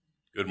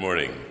Good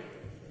morning.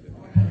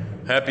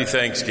 Happy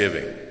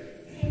Thanksgiving.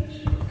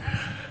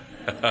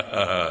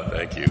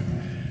 Thank you.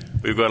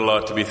 We've got a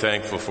lot to be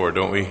thankful for,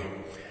 don't we?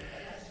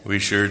 We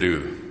sure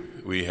do.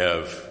 We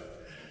have.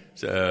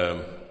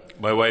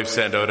 My wife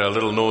sent out a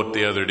little note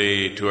the other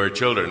day to our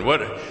children.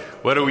 What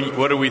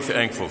are we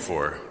thankful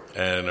for?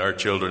 And our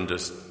children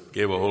just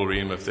gave a whole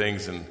ream of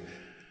things. And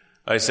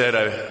I said,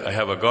 I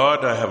have a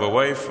God, I have a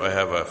wife, I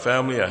have a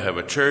family, I have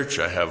a church,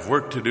 I have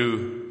work to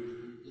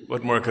do.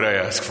 What more could I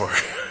ask for?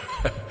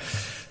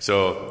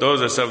 So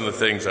those are some of the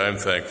things I'm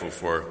thankful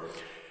for.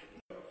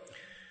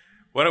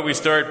 Why don't we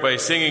start by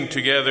singing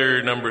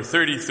together number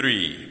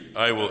 33,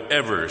 I Will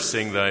Ever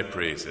Sing Thy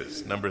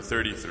Praises. Number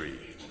 33.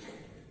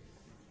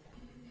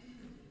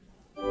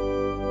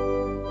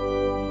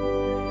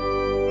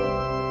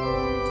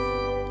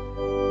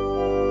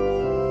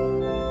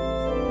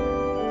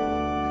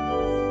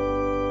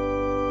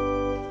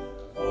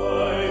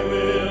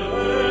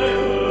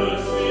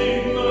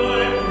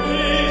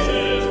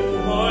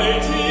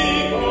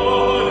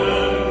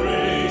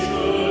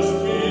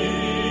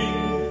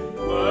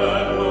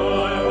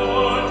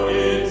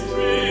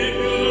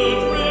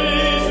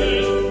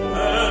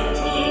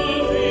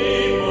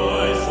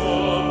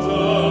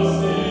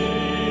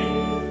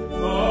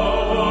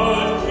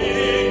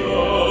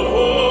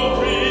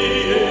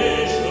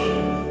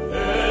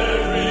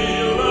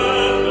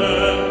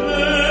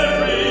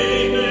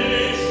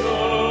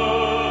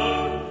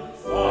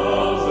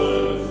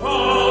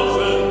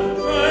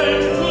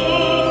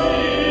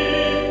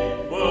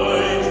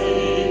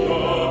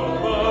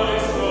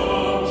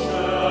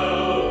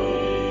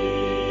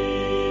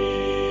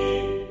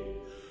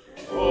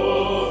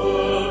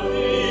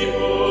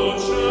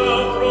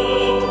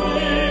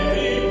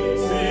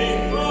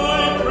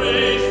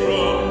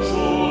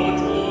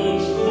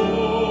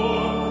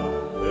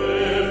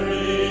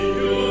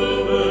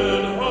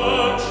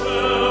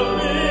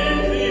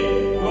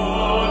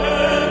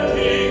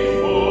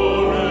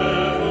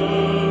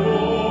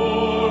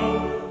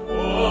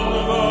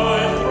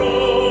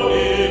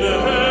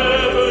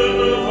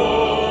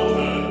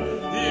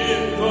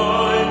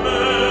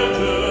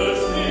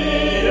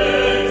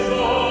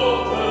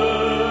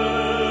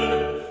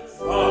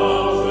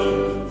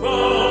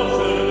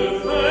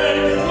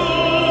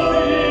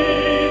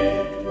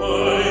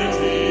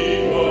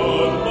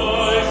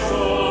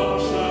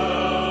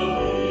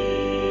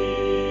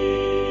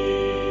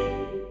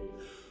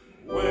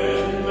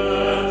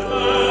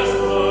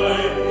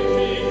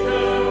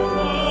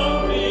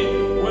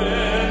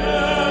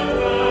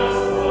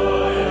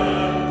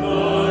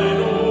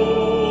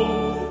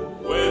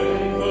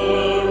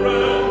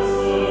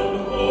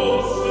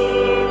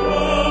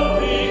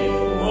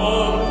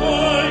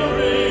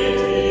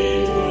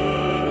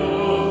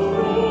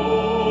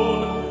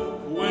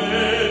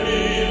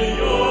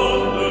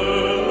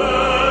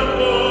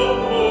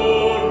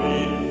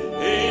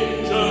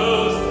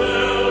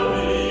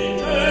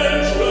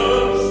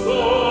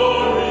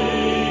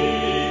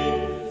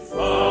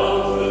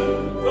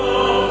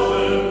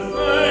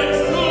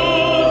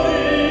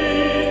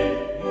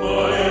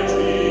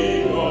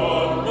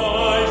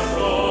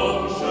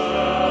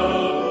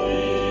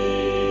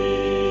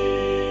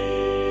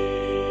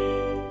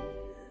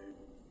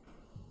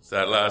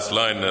 That last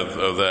line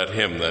of that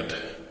hymn that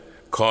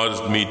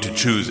caused me to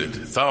choose it.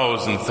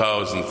 Thousand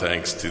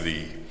thanks to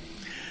thee.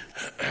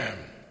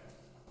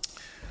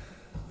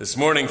 This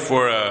morning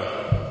for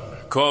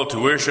a call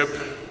to worship,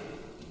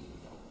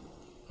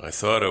 I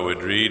thought I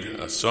would read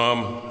a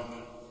psalm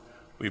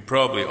we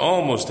probably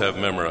almost have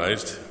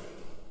memorized,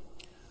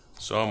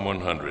 Psalm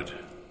 100.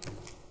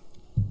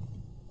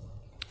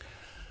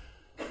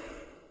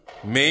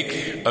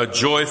 Make a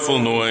joyful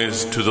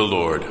noise to the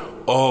Lord,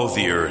 all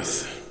the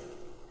earth.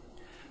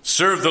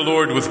 Serve the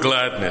Lord with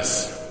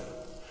gladness.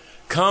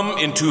 Come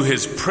into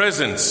his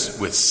presence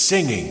with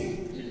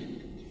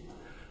singing.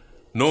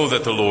 Know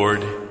that the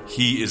Lord,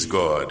 he is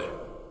God.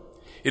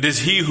 It is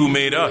he who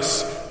made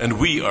us, and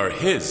we are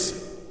his.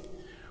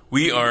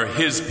 We are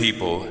his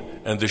people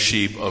and the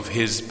sheep of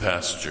his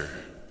pasture.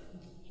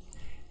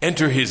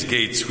 Enter his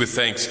gates with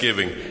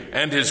thanksgiving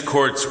and his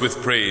courts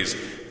with praise.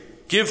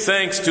 Give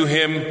thanks to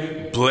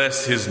him,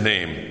 bless his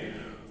name.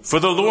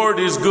 For the Lord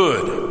is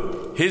good.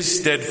 His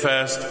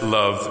steadfast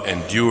love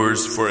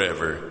endures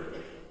forever,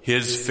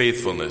 his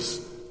faithfulness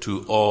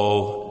to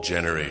all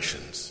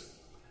generations.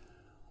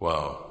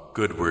 Wow,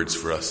 good words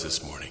for us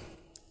this morning.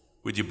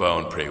 Would you bow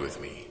and pray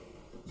with me?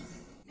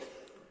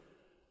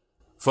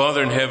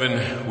 Father in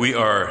heaven, we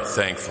are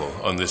thankful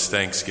on this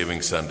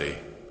Thanksgiving Sunday.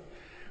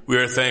 We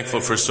are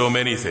thankful for so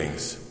many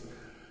things.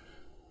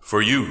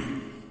 For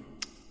you,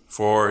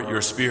 for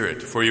your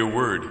Spirit, for your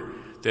word,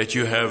 that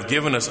you have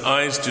given us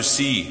eyes to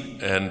see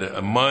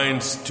and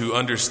minds to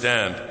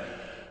understand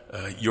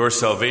your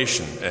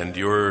salvation and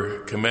your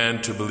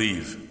command to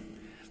believe,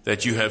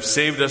 that you have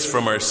saved us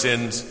from our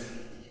sins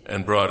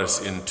and brought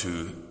us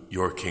into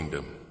your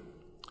kingdom.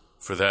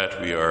 For that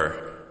we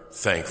are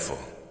thankful.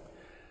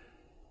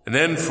 And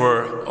then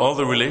for all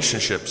the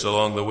relationships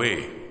along the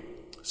way,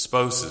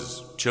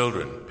 spouses,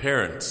 children,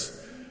 parents,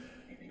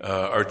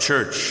 our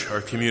church,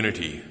 our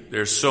community.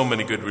 There's so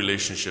many good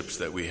relationships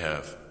that we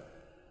have.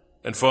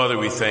 And Father,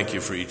 we thank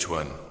you for each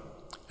one.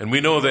 And we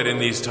know that in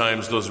these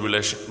times, those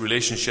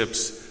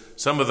relationships,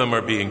 some of them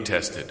are being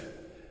tested.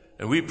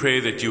 And we pray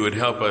that you would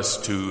help us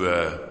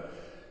to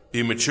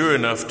be mature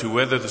enough to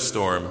weather the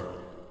storm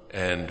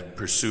and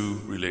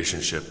pursue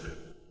relationship.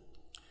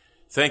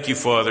 Thank you,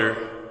 Father,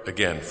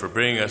 again, for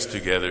bringing us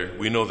together.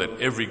 We know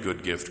that every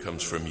good gift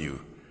comes from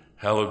you.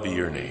 Hallowed be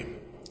your name.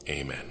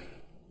 Amen.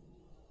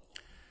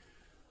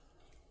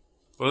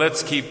 Well,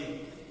 let's keep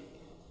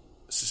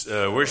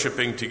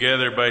worshiping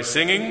together by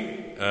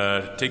singing.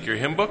 Take your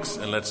hymn books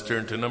and let's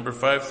turn to number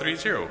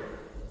 530.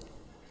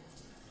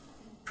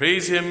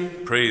 Praise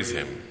him, praise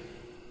him.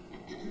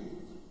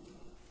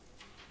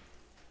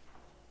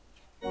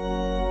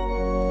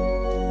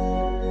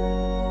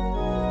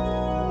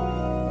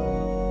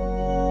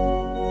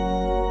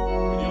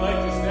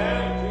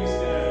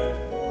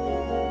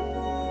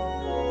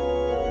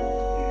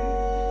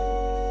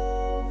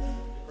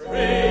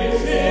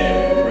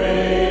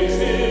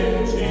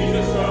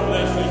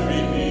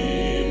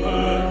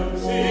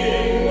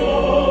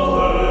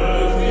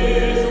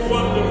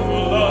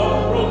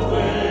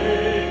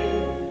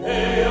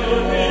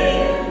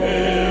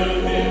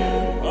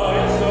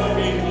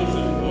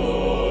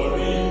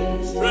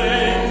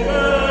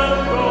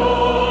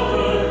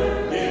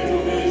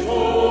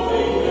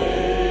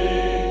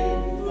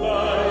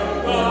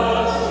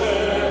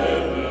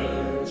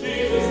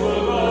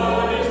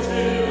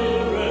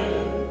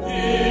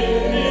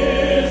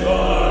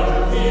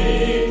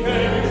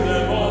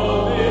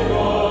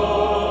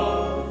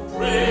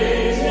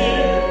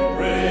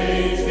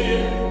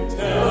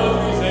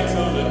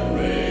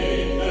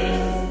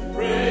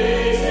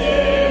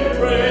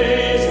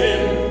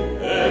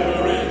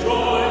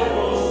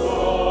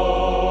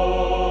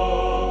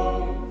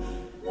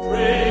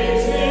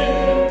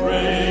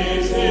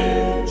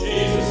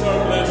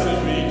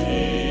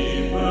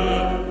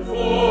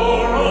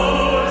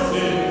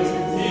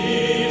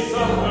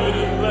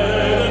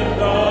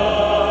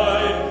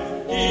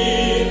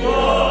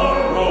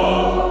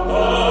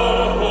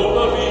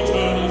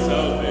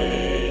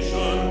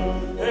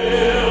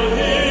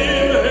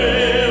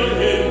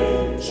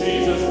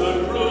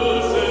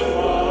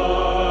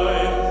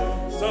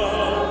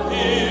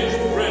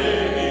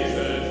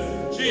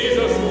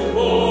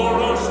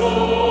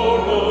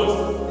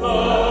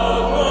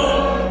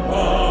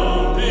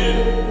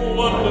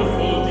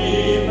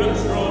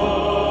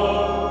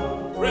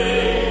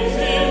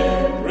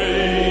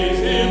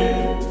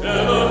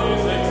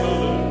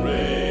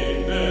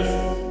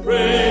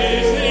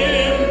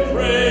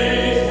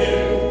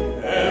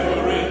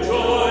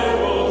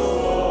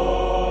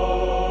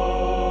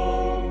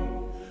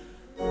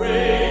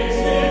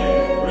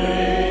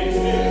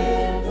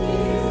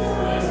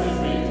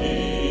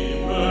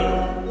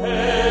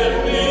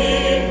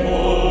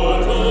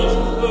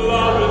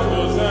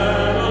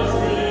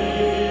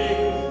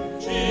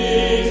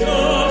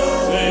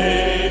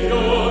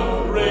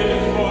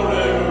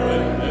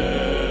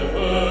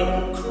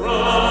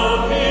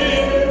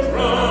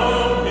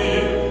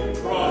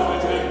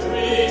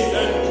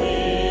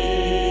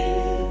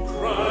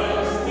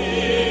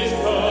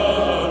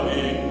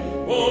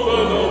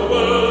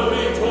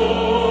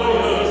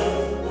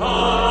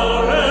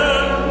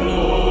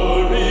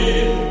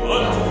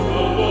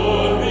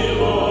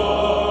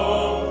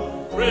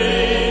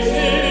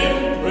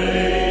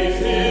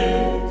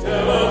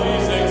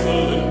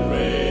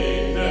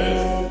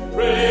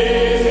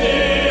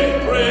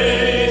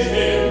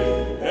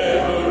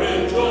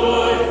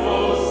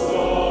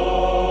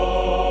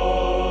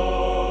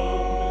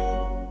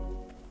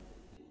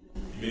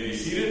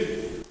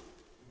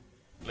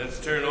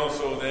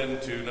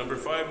 number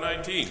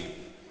 519.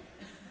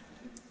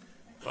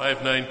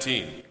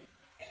 519.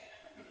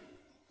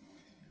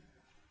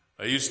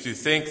 I used to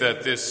think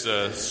that this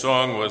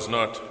song was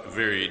not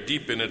very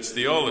deep in its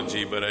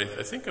theology, but I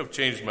think I've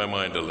changed my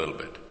mind a little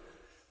bit.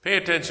 Pay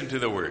attention to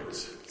the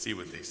words. See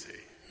what they say.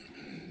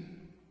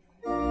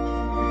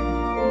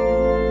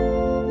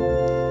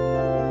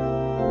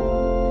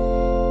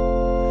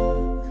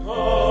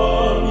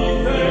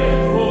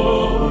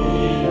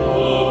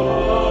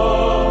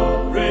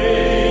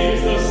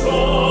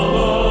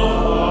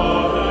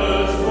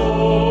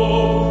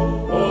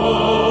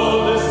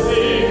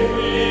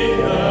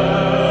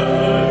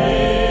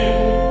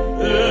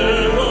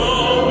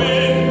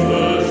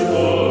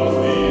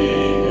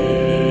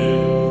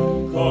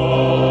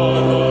 God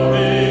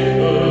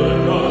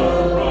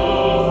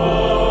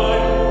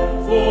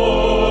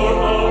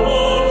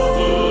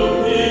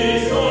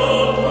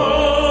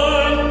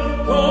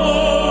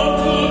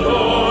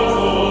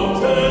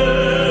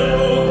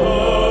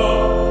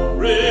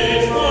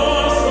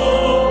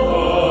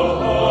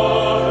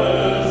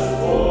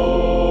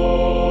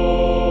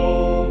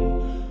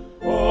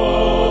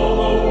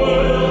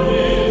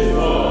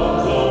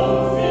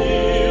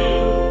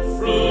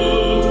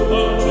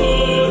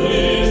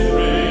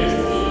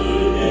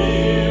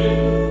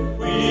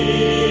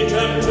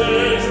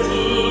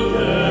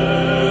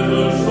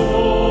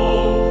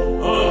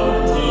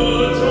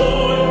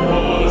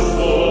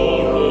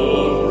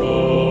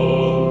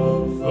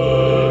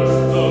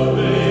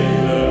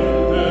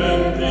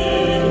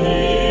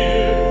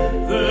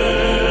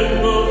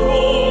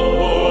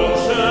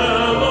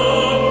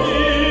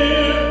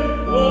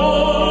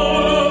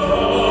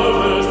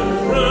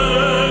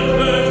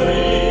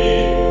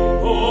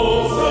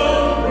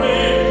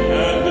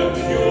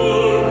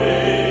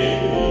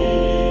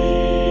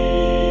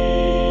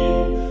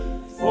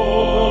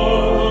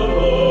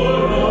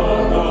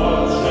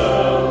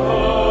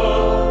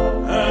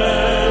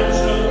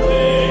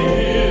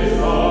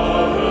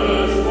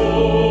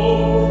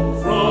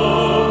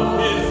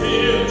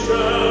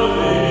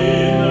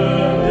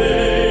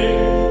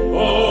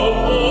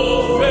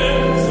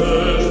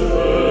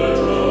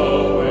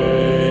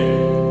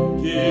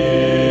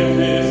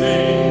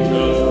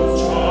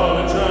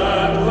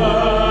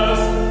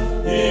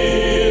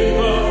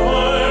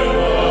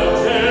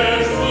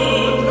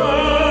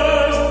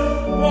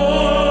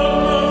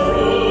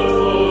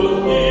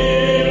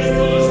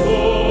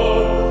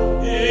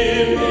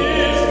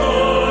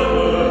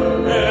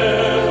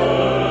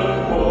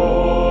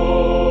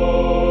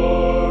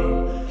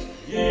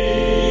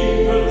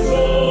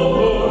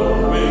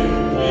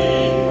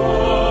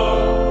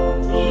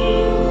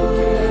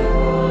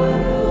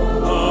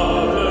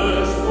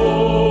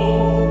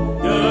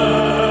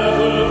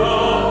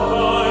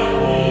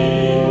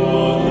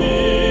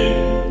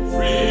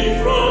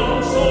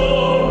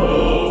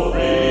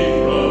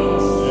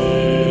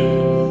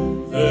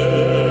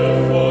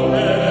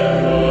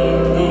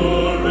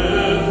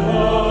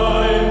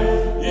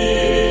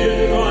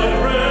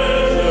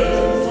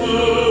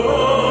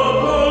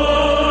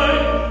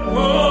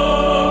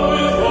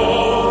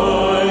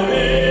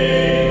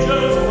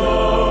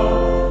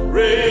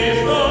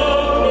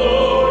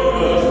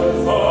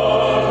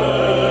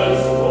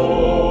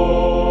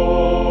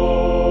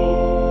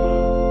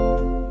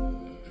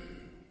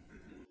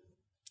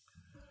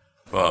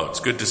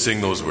to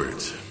sing those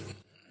words.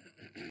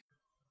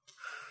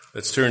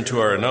 Let's turn to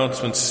our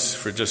announcements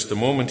for just a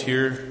moment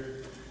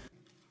here.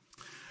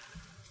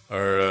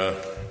 Our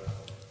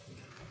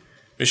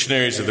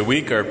missionaries of the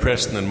week are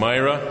Preston and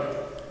Myra,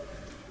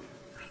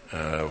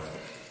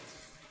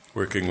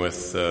 working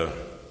with, now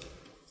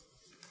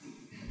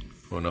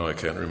I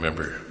can't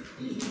remember,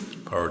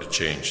 Power to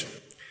Change.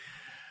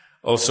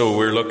 Also,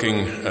 we're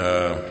looking,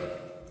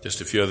 just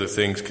a few other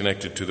things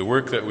connected to the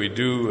work that we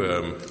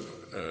do.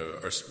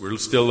 We're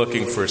still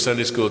looking for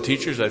Sunday school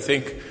teachers. I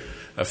think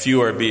a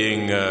few are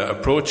being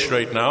approached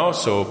right now,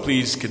 so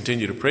please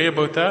continue to pray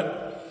about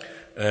that.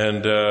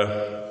 And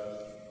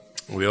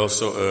we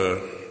also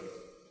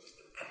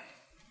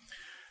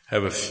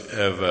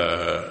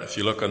if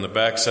you look on the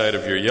back side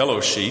of your yellow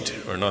sheet,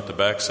 or not the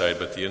back side,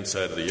 but the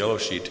inside of the yellow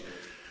sheet,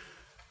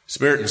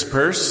 Samaritan's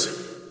Purse.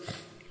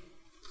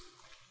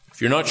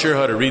 If you're not sure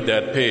how to read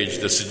that page,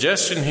 the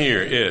suggestion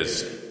here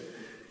is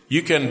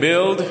you can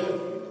build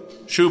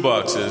shoe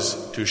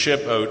boxes to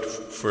ship out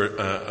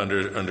for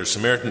under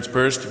Samaritan's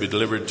Purse to be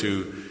delivered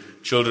to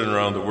children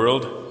around the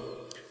world.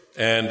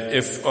 And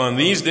if on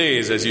these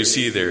days, as you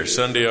see there,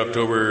 Sunday,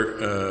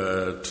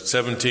 October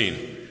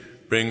 17,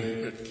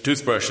 bring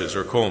toothbrushes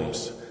or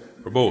combs,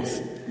 or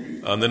both.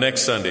 On the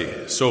next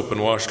Sunday, soap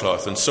and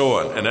washcloth, and so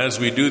on. And as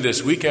we do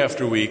this week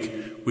after week,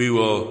 we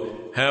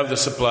will have the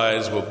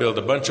supplies, we'll build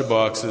a bunch of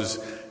boxes,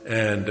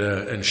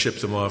 and ship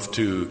them off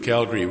to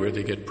Calgary where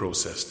they get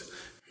processed.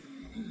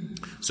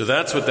 So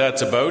that's what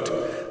that's about.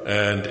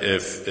 And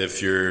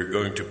if you're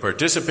going to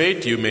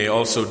participate, you may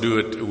also do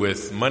it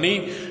with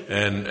money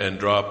and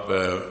drop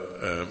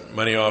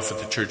money off at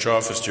the church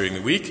office during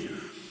the week.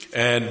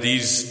 And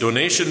these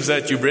donations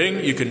that you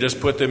bring, you can just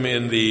put them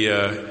in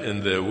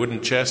the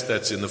wooden chest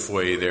that's in the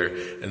foyer there,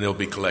 and they'll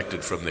be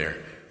collected from there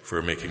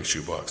for making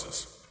shoe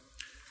boxes.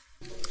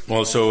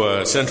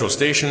 Also, Central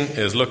Station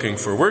is looking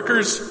for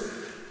workers.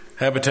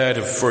 Habitat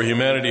for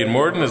Humanity in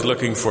Morden is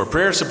looking for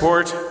prayer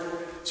support.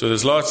 So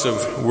there's lots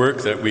of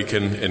work that we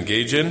can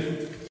engage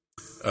in.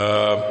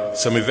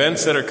 Some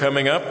events that are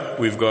coming up.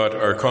 We've got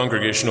our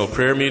congregational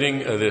prayer meeting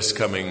this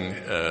coming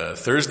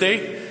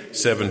Thursday,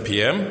 7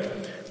 p.m.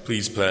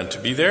 Please plan to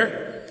be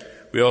there.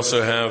 We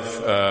also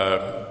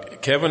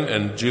have Kevin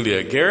and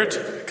Julia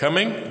Garrett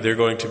coming. They're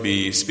going to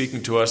be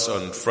speaking to us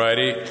on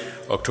Friday,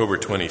 October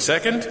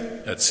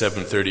 22nd at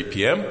 7:30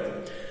 p.m.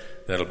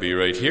 That'll be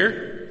right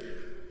here.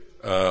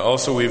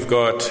 Also, we've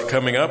got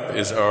coming up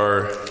is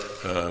our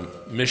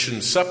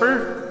mission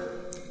supper,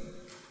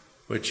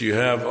 which you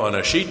have on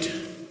a sheet.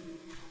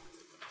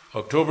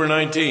 October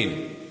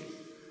 19.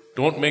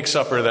 Don't make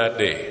supper that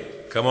day.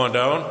 Come on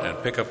down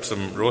and pick up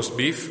some roast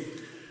beef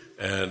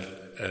and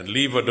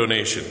leave a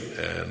donation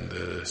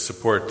and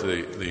support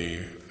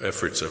the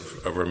efforts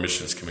of our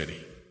missions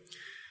committee.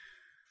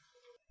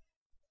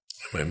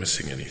 Am I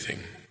missing anything?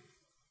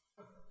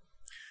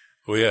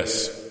 Oh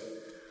yes,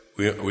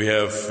 we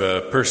have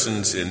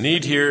persons in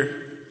need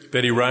here.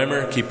 Betty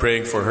Reimer, keep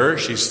praying for her.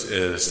 She's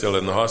still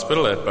in the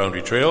hospital at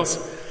Boundary Trails.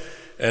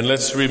 And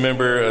let's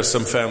remember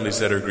some families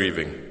that are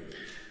grieving.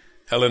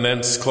 Helen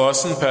Entz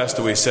Clausen passed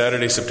away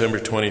Saturday, September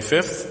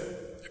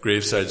 25th. A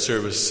graveside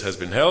service has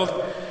been held.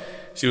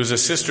 She was a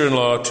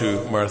sister-in-law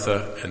to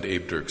Martha and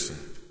Abe Dirksen.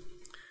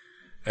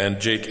 And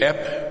Jake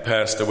Epp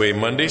passed away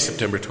Monday,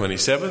 September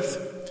 27th.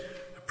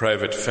 A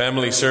private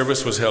family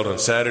service was held on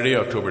Saturday,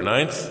 October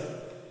 9th.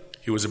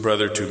 He was a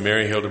brother to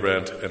Mary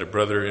Hildebrandt and a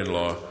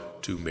brother-in-law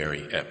to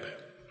Mary Epp.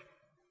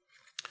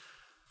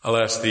 I'll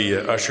ask the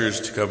ushers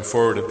to come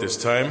forward at this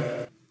time.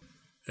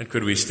 And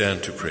could we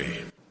stand to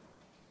pray?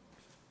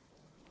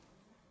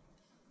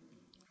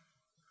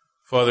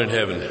 Father in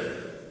heaven,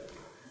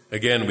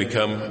 again we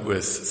come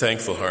with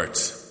thankful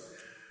hearts.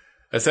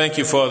 I thank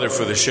you, Father,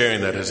 for the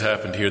sharing that has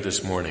happened here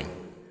this morning.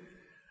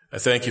 I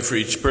thank you for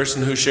each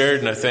person who shared,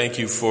 and I thank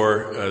you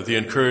for the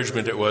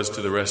encouragement it was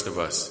to the rest of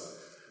us.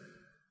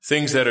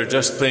 Things that are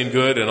just plain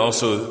good, and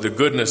also the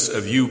goodness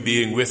of you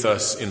being with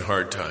us in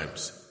hard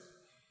times.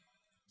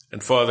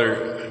 And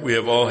Father, we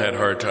have all had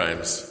hard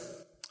times,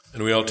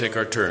 and we all take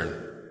our turn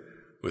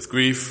with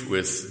grief,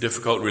 with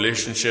difficult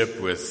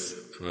relationship, with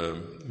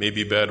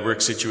maybe bad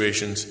work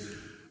situations.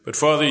 But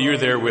Father, you're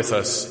there with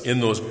us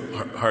in those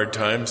hard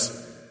times,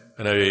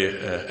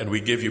 and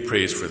we give you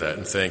praise for that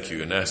and thank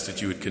you and ask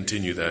that you would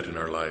continue that in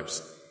our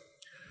lives.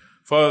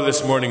 Father,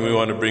 this morning we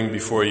want to bring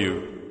before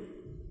you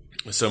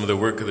some of the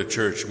work of the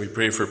church. We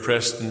pray for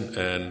Preston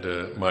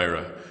and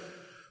Myra.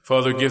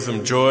 Father, give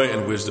them joy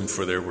and wisdom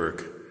for their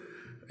work.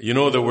 You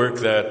know the work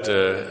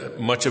that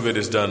much of it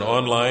is done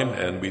online,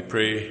 and we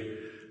pray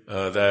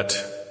that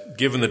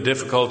given the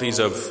difficulties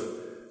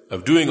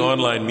of doing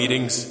online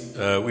meetings,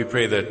 we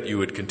pray that you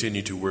would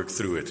continue to work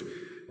through it.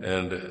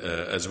 And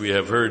as we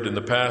have heard in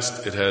the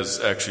past, it has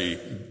actually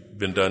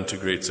been done to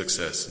great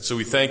success. And so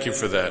we thank you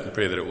for that and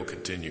pray that it will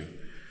continue.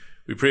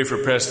 We pray for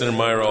Preston and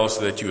Myra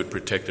also that you would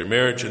protect their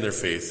marriage and their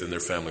faith and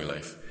their family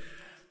life,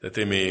 that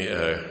they may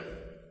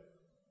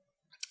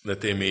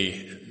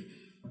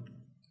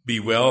be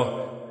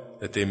well,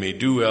 that they may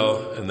do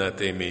well, and that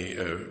they may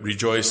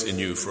rejoice in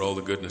you for all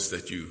the goodness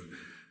that you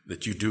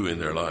that you do in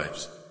their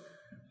lives.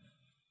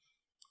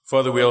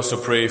 Father, we also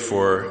pray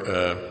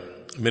for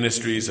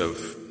ministries of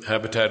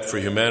Habitat for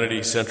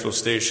Humanity, Central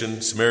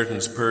Station,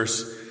 Samaritan's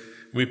Purse.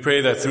 We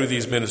pray that through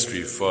these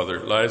ministries, Father,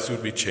 lives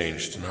would be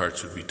changed and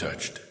hearts would be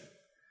touched.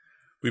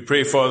 We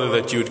pray, Father,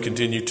 that you would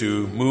continue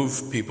to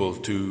move people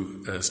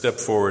to step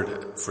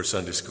forward for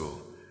Sunday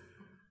school.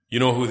 You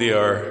know who they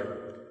are.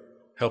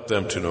 Help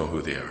them to know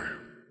who they are.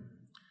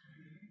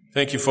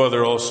 Thank you,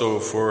 Father, also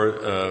for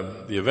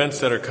the events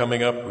that are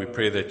coming up. We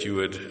pray that you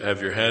would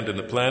have your hand in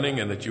the planning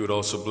and that you would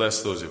also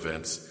bless those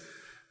events.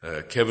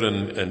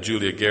 Kevin and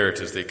Julia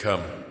Garrett as they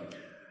come.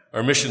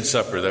 Our mission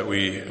supper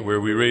where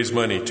we raise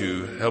money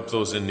to help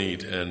those in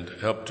need and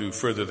help to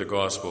further the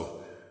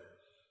gospel.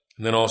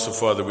 And then also,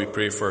 Father, we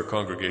pray for our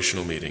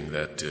congregational meeting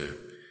that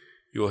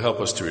you will help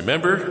us to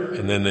remember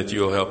and then that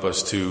you will help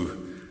us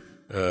to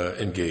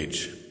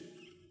engage.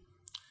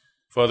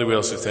 Father, we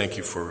also thank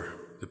you for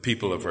the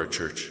people of our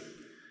church.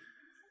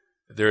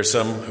 There are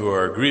some who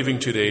are grieving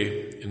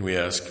today, and we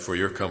ask for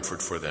your comfort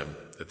for them,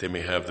 that they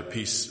may have the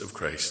peace of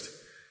Christ.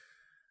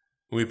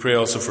 We pray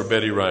also for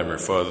Betty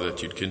Reimer, Father,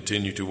 that you'd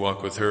continue to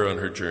walk with her on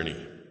her journey.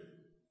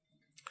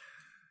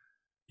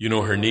 You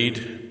know her need.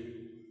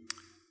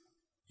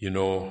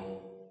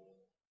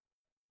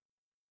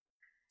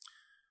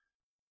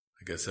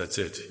 I guess that's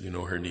it. You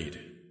know her need.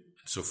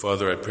 So,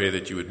 Father, I pray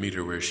that you would meet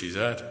her where she's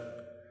at,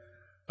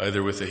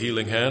 either with a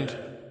healing hand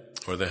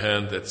or the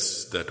hand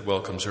that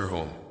welcomes her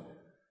home.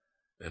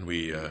 And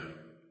we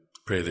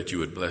pray that you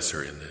would bless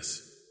her in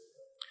this.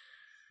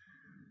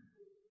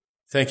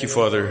 Thank you,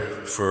 Father,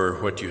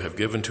 for what you have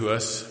given to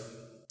us.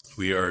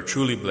 We are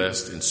truly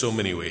blessed in so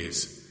many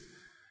ways,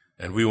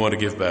 and we want to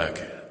give back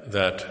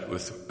that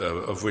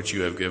of which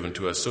you have given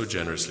to us so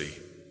generously.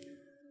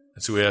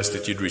 And so we ask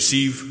that you'd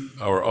receive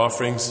our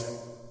offerings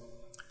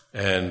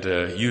and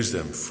use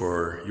them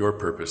for your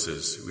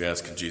purposes. We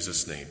ask in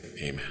Jesus' name,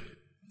 amen.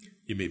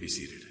 You may be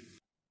seated.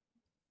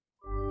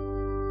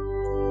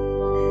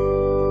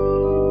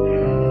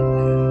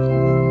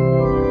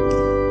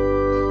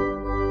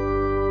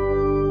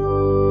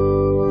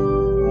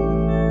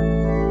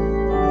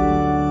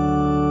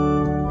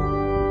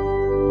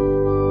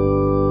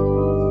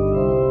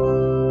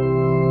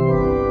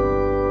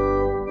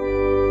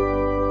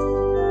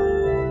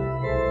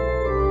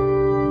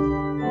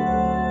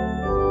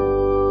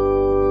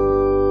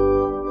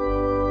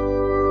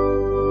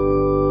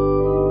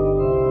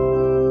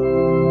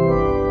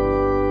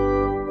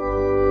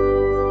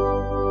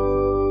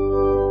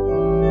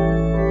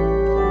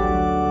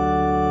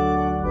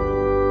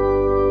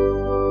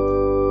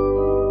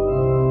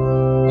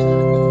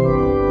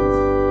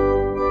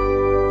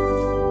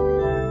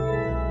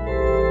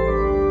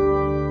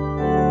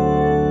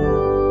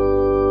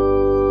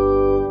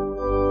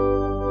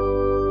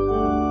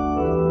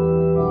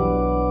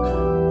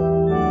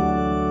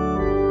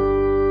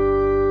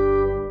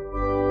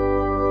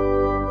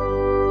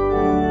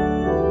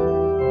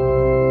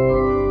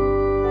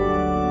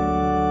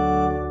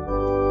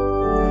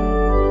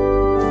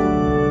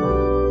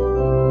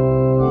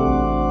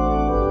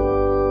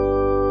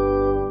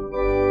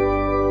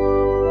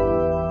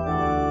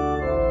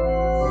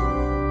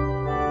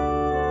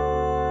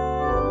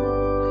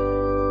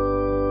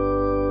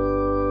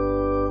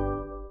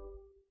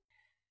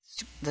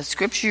 The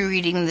scripture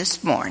reading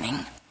this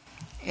morning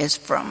is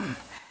found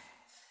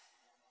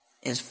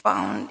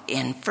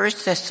in 1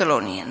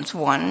 Thessalonians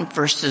 1,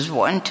 verses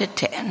 1 to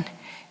 10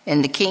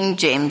 in the King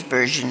James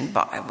Version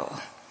Bible.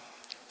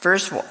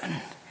 Verse 1,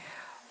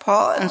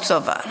 Paul and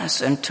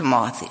Silvanus and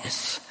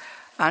Timotheus,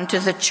 unto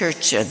the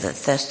church of the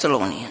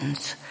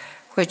Thessalonians,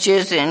 which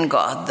is in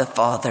God the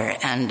Father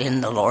and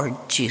in the Lord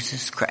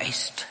Jesus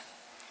Christ.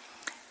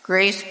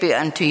 Grace be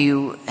unto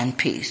you and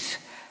peace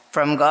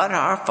from God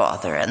our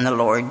Father and the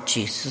Lord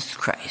Jesus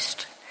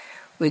Christ.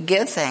 We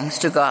give thanks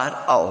to God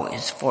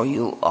always for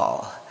you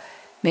all,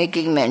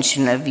 making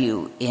mention of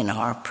you in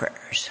our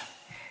prayers,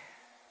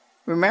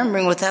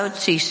 remembering without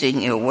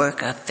ceasing your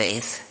work of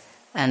faith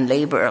and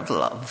labor of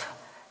love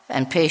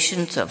and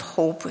patience of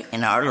hope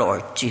in our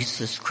Lord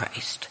Jesus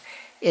Christ,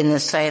 in the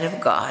sight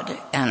of God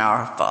and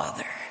our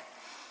Father,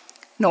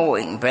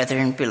 knowing,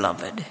 brethren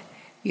beloved,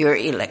 your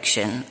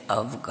election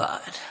of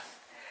God.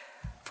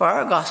 For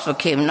our gospel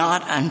came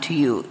not unto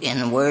you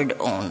in word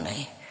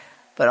only,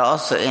 but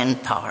also in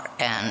power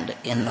and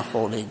in the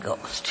Holy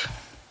Ghost.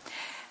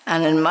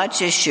 And in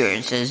much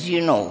assurance, as you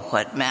know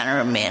what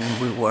manner of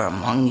men we were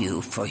among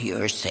you for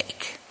your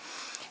sake.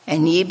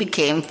 And ye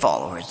became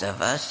followers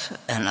of us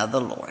and of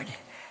the Lord,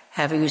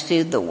 having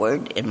received the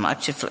word in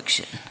much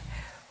affliction,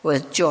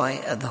 with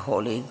joy of the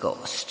Holy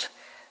Ghost,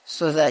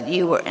 so that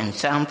ye were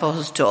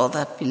ensamples to all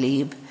that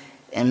believe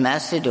in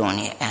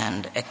Macedonia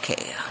and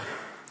Achaia.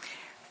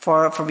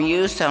 For from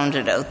you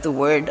sounded out the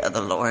word of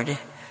the Lord,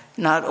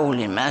 not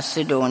only in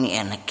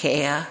Macedonia and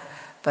Achaia,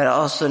 but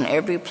also in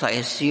every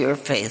place your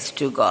faith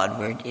to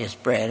Godward is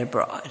spread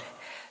abroad,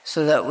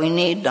 so that we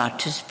need not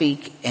to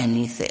speak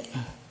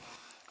anything.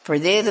 For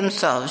they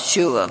themselves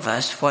shew of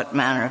us what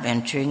manner of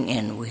entering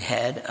in we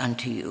had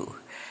unto you,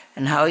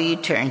 and how ye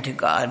turned to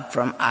God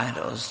from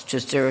idols to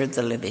serve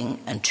the living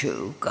and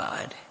true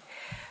God,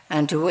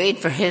 and to wait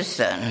for his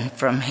Son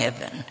from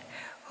heaven,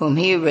 whom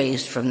he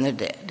raised from the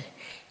dead,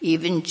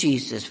 even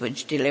Jesus,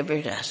 which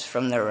delivered us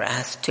from the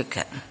wrath to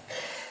come.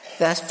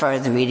 Thus far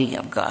the reading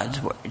of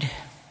God's word.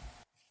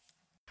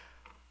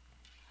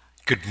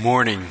 Good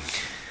morning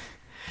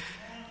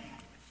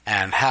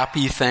and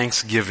happy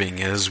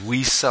Thanksgiving as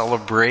we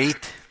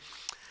celebrate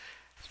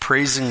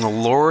praising the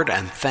Lord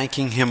and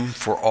thanking him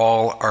for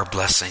all our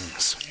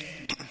blessings.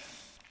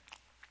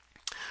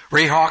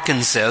 Ray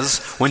Hawkins says,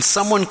 when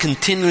someone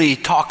continually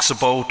talks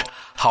about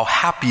how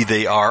happy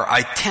they are,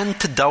 I tend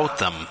to doubt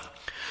them.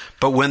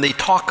 But when they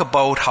talk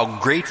about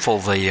how grateful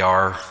they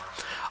are,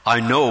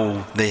 I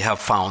know they have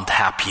found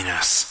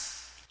happiness.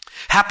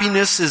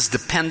 Happiness is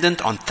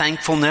dependent on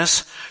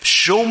thankfulness.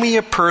 Show me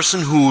a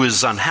person who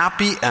is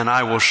unhappy, and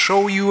I will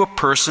show you a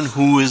person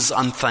who is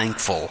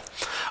unthankful.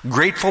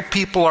 Grateful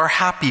people are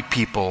happy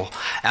people,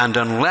 and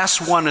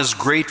unless one is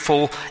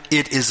grateful,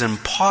 it is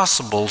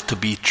impossible to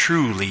be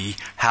truly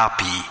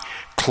happy.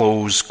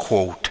 Close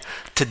quote.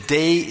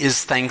 Today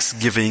is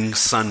Thanksgiving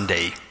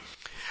Sunday,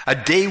 a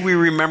day we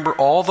remember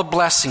all the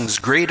blessings,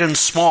 great and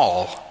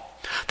small,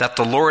 that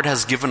the Lord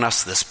has given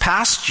us this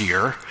past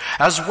year,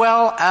 as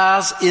well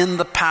as in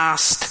the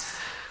past,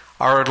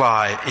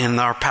 in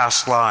our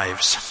past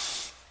lives.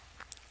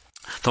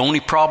 The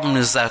only problem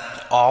is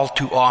that all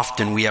too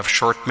often we have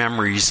short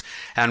memories,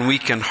 and we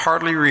can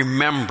hardly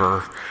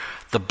remember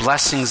the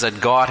blessings that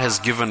God has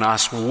given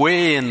us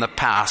way in the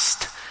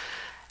past.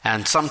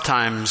 And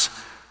sometimes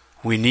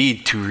we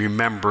need to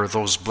remember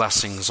those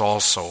blessings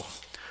also.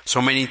 So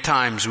many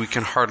times we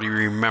can hardly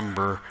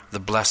remember the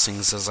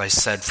blessings, as I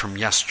said, from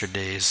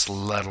yesterday's,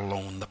 let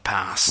alone the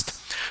past.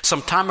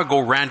 Some time ago,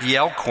 Randy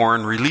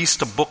Alcorn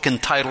released a book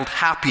entitled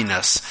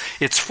Happiness.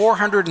 It's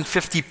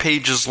 450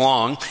 pages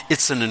long.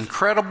 It's an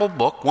incredible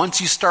book.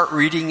 Once you start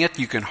reading it,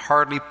 you can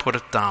hardly put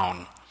it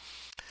down.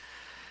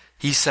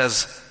 He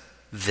says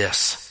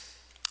this: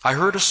 I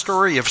heard a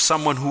story of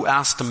someone who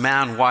asked a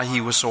man why he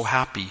was so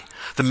happy.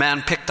 The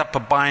man picked up a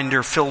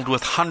binder filled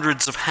with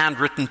hundreds of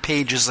handwritten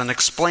pages and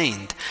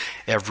explained,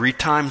 every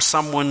time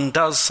someone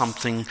does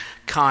something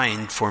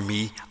kind for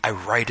me, I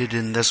write it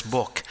in this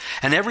book.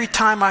 And every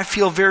time I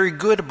feel very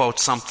good about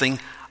something,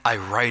 I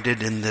write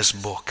it in this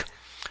book.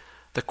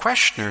 The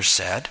questioner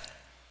said,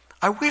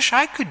 I wish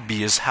I could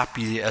be as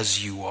happy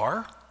as you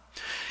are.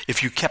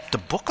 If you kept a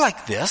book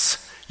like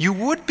this, you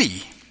would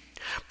be.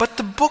 But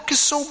the book is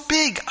so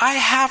big, I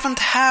haven't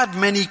had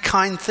many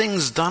kind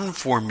things done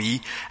for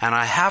me, and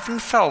I haven't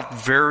felt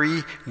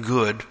very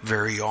good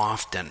very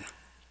often.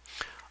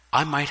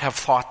 I might have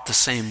thought the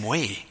same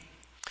way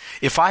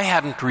if I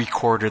hadn't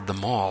recorded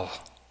them all.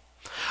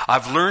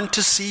 I've learned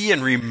to see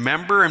and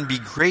remember and be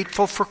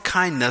grateful for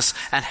kindness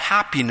and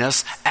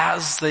happiness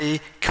as they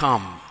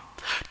come.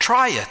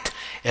 Try it.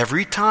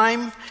 Every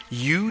time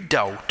you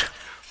doubt,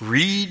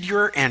 read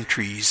your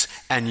entries,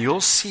 and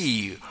you'll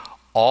see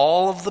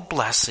all of the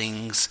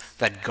blessings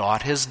that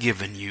God has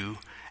given you,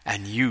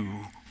 and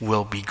you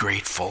will be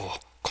grateful.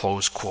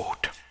 Close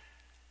quote.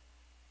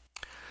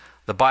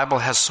 The Bible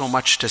has so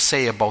much to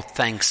say about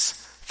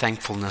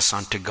thankfulness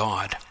unto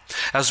God,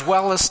 as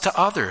well as to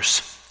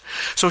others.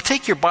 So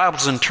take your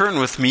Bibles and turn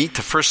with me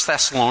to 1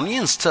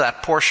 Thessalonians, to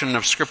that portion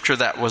of Scripture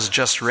that was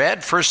just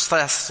read. 1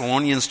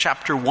 Thessalonians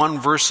chapter 1,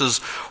 verses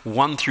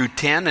 1 through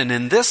 10. And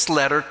in this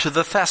letter to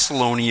the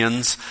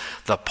Thessalonians,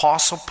 the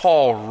Apostle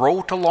Paul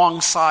wrote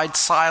alongside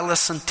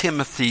Silas and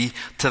Timothy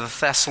to the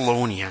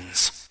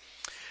Thessalonians.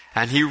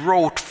 And he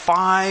wrote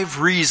 5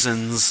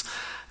 reasons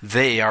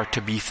they are to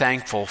be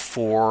thankful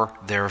for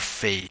their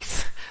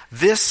faith.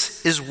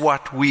 This is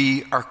what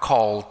we are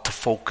called to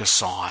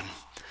focus on.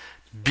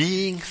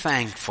 Being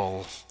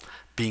thankful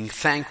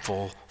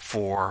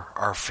for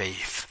our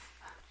faith.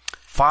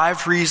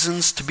 5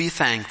 reasons to be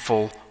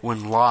thankful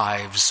when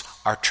lives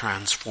are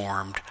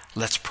transformed.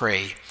 Let's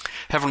pray.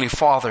 Heavenly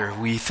Father,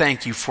 we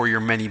thank you for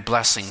your many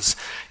blessings.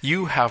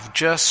 You have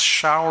just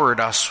showered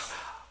us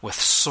with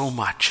so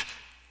much,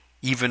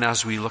 even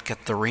as we look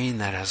at the rain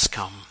that has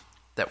come,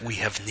 that we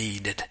have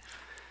needed.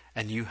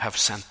 And you have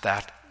sent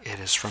that. It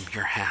is from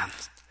your hand.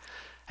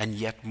 And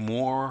yet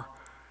more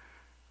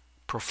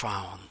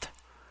profound,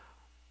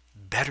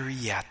 better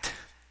yet,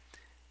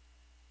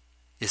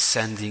 is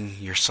sending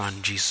your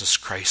Son, Jesus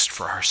Christ,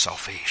 for our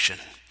salvation.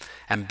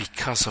 And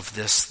because of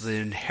this, the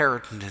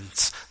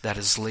inheritance that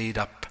is laid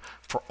up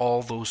for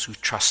all those who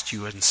trust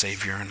you and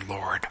Savior and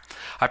Lord.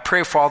 I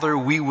pray, Father,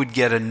 we would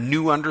get a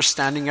new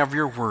understanding of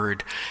your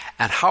word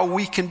and how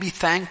we can be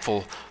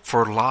thankful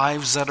for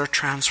lives that are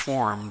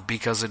transformed,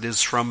 because it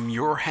is from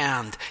your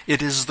hand.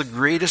 It is the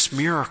greatest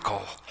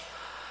miracle.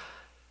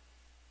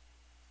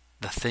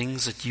 The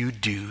things that you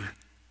do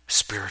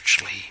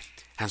spiritually.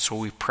 And so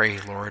we pray,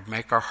 Lord,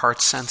 make our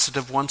hearts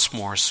sensitive once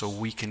more so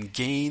we can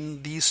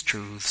gain these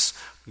truths,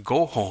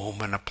 go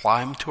home and apply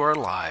them to our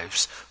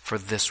lives. For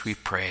this we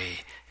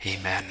pray.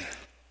 Amen.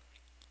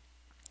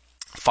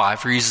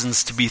 5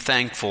 reasons to be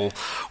thankful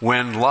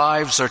when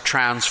lives are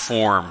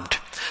transformed.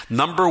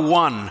 Number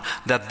one,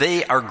 that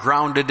they are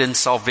grounded in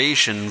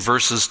salvation,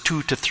 verses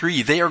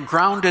 2-3. They are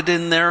grounded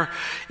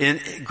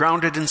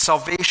in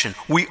salvation.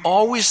 We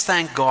always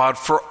thank God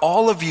for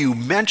all of you,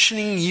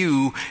 mentioning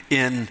you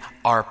in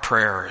our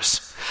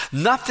prayers.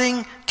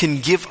 Nothing can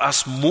give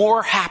us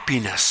more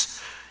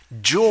happiness,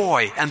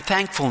 joy, and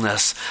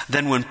thankfulness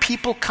than when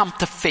people come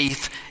to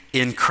faith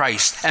in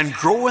Christ and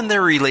grow in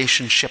their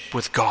relationship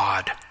with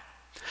God.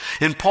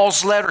 In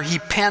Paul's letter he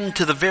penned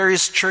to the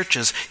various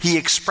churches, he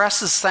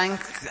expresses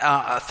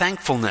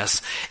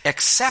thankfulness,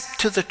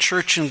 except to the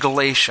church in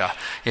Galatia.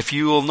 If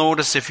you will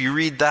notice, if you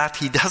read that,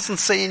 he doesn't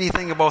say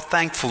anything about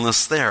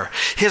thankfulness there.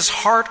 His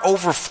heart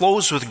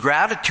overflows with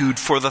gratitude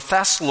for the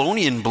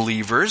Thessalonian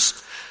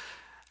believers.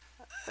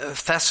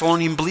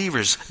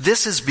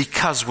 This is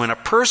because when a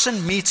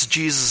person meets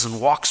Jesus and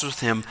walks with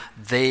him,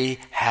 they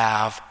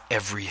have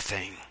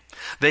everything.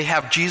 They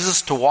have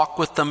Jesus to walk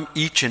with them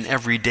each and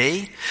every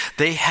day.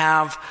 They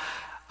have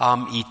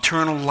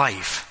eternal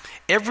life.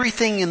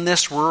 Everything in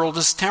this world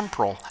is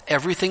temporal.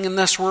 Everything in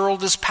this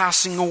world is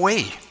passing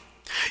away.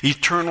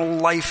 Eternal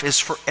life is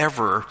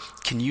forever.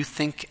 Can you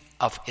think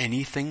of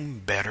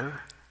anything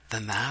better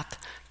than that?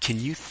 Can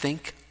you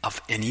think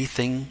of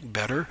anything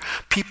better?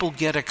 People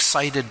get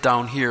excited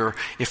down here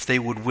if they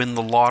would win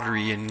the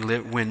lottery and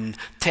win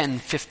 $10,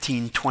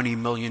 $15, $20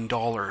 million.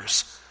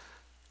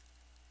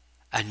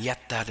 And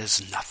yet that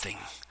is nothing.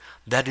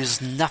 That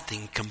is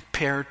nothing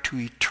compared to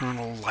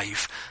eternal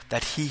life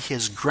that he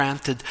has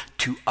granted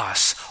to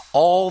us,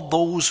 all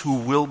those who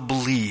will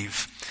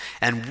believe.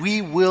 And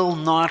we will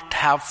not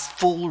have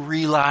full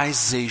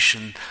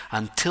realization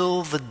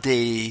until the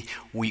day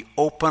we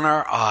open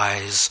our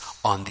eyes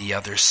on the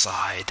other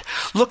side.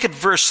 Look at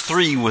verse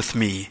 3 with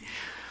me.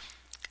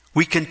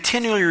 We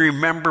continually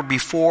remember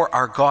before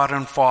our God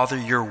and Father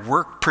your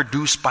work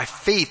produced by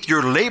faith,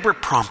 your labor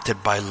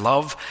prompted by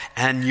love,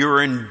 and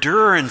your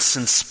endurance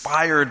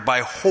inspired by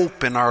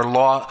hope in our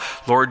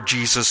Lord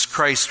Jesus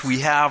Christ.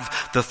 We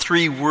have the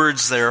three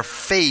words there,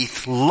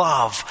 faith,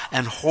 love,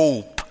 and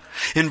hope.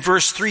 In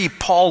verse 3,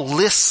 Paul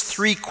lists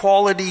three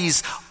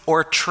qualities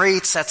or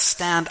traits that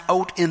stand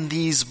out in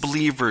these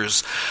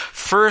believers.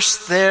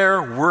 First,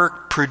 their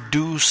work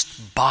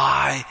produced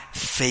by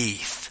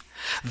faith.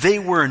 They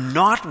were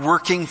not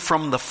working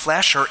from the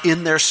flesh or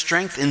in their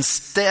strength.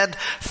 Instead,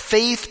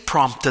 faith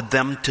prompted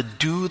them to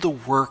do the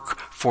work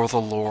for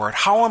the Lord.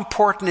 How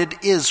important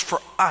it is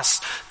for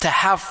us to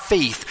have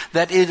faith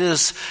that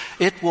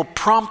it will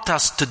prompt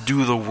us to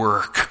do the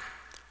work.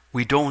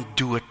 We don't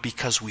do it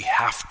because we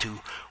have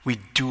to. We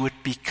do it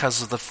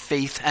because of the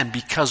faith and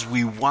because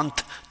we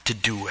want to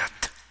do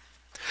it.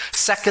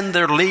 Second,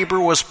 their labor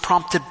was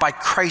prompted by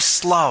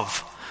Christ's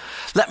love.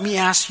 Let me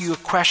ask you a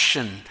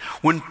question.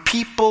 When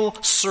people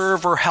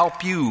serve or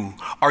help you,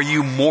 are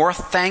you more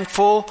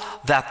thankful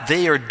that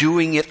they are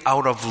doing it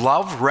out of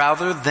love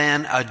rather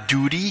than a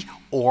duty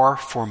or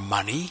for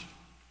money?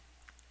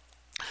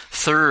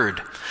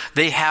 Third,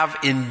 they have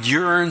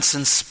endurance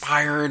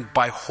inspired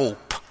by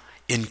hope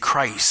in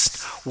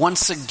Christ.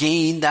 Once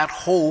again, that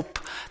hope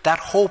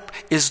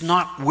is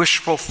not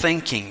wishful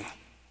thinking.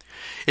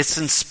 It's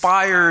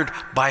inspired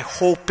by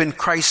hope in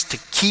Christ to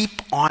keep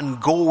on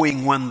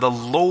going when the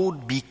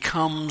load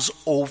becomes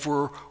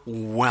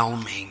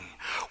overwhelming.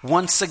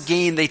 Once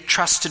again, they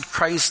trusted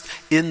Christ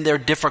in their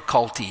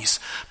difficulties.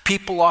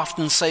 People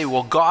often say,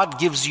 well, God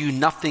gives you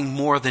nothing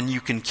more than you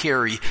can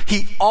carry.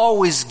 He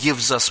always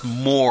gives us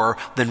more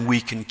than we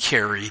can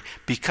carry,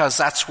 because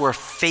that's where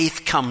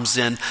faith comes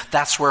in.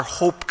 That's where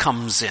hope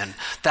comes in.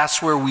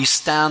 That's where we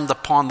stand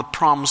upon the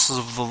promises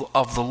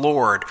of the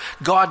Lord.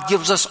 God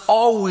gives us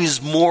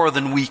always more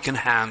than we can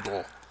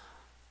handle.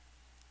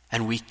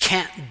 And we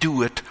can't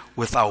do it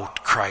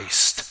without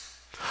Christ.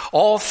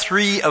 All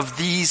three of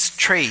these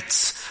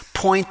traits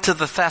point to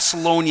the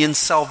Thessalonians'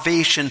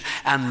 salvation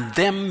and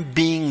them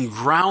being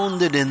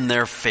grounded in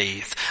their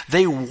faith.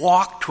 They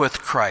walked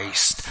with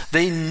Christ.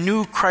 They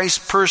knew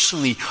Christ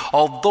personally,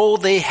 although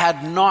they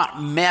had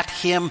not met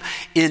him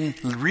in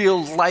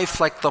real life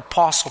like the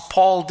Apostle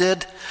Paul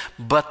did,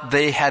 but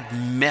they had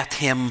met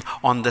him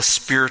on the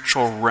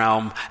spiritual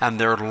realm, and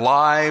their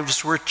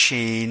lives were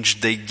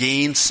changed. They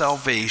gained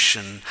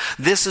salvation.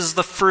 This is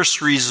the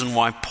first reason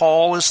why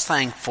Paul is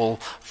thankful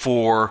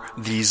for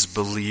these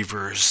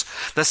believers.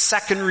 The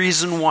second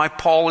reason why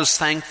Paul is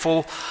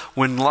thankful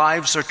when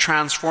lives are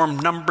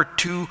transformed, number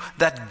 2,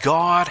 that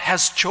God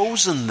has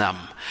chosen them.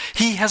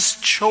 He has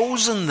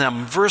chosen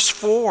them. Verse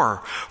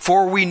 4,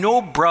 For we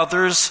know,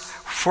 brothers,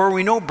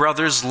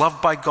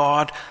 loved by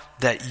God,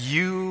 that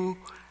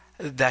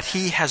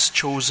he has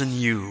chosen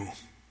you.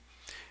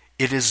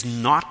 It is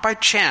not by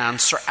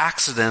chance or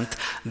accident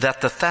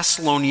that the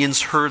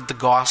Thessalonians heard the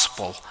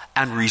gospel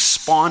and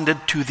responded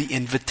to the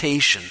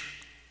invitation.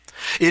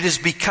 It is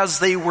because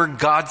they were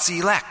God's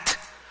elect.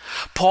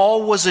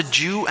 Paul was a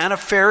Jew and a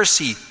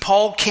Pharisee.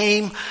 Paul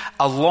came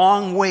a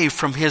long way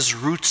from his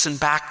roots and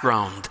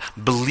background,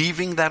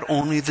 believing that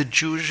only the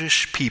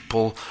Jewish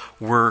people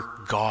were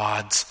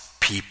God's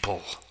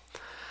people.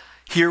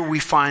 Here we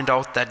find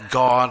out that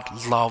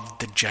God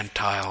loved the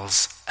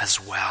Gentiles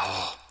as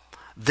well.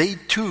 They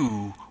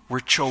too were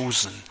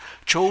chosen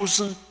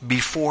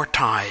before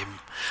time.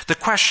 The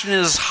question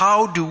is,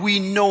 how do we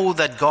know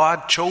that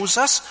God chose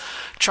us?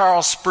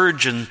 Charles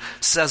Spurgeon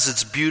says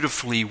it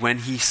beautifully when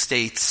he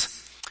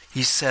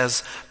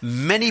says,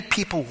 many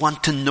people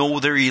want to know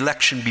their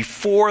election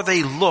before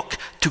they look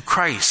to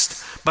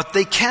Christ, but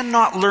they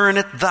cannot learn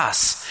it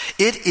thus.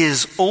 It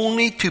is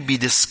only to be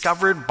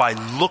discovered by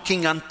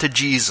looking unto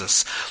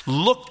Jesus.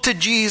 Look to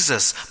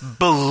Jesus,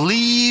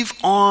 believe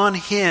on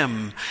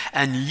him,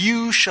 and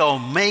you shall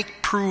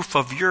make proof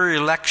of your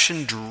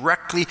election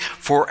directly,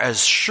 for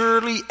as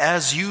surely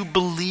as you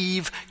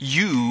believe,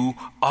 you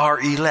are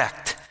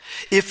elect.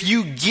 If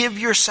you give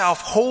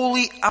yourself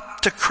wholly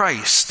up to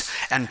Christ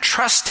and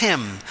trust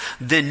him,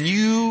 then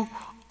you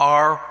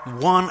are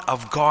one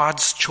of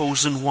God's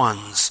chosen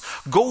ones.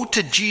 Go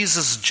to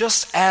Jesus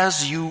just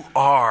as you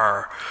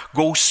are.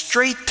 Go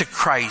straight to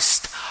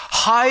Christ.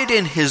 Hide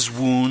in his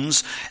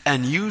wounds,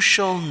 and you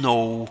shall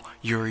know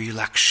your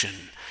election.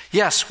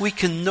 Yes, we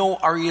can know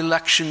our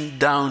election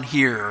down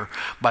here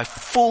by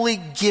fully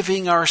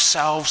giving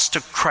ourselves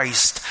to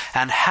Christ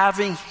and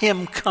having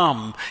him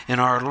come in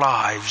our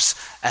lives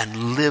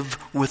and live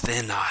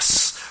within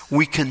us.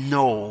 We can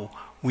know.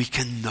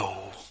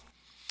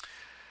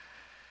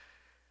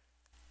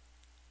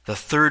 The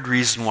third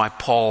reason why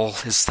Paul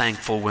is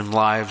thankful when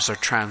lives are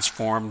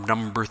transformed,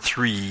 number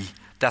 3,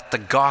 that the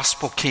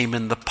gospel came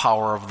in the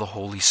power of the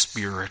Holy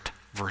Spirit.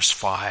 Verse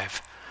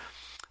 5.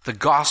 The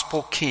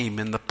gospel came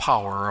in the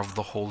power of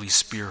the Holy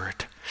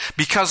Spirit.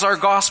 Because our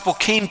gospel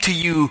came to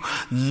you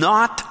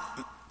not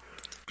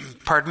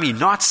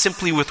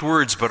simply with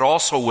words, but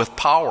also with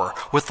power,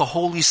 with the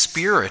Holy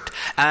Spirit,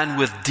 and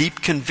with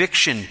deep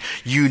conviction.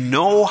 You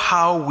know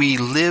how we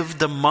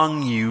lived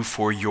among you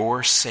for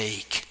your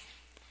sake.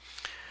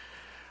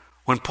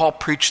 When Paul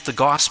preached the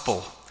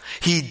gospel,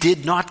 he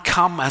did not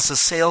come as a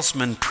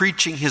salesman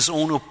preaching his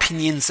own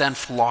opinions and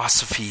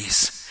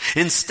philosophies.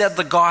 Instead,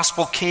 the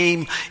gospel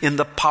came in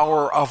the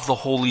power of the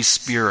Holy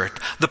Spirit.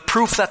 The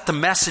proof that the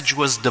message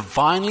was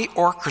divinely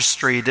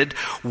orchestrated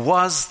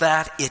was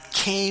that it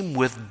came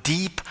with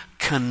deep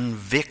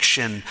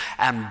conviction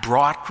and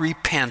brought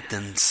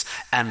repentance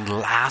and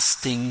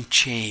lasting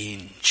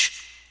change.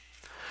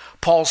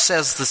 Paul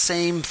says the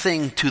same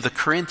thing to the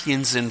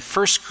Corinthians in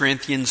 1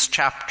 Corinthians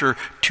chapter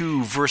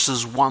 2,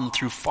 verses 1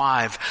 through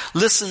 5.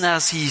 Listen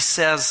as he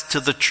says to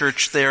the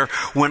church there,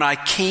 when I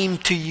came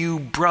to you,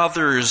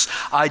 brothers,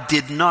 I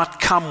did not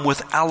come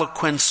with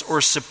eloquence or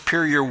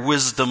superior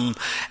wisdom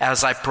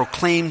as I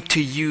proclaimed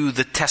to you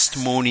the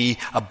testimony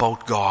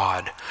about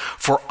God.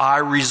 For I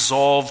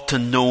resolved to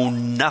know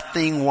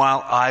nothing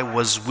while I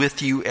was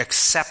with you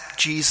except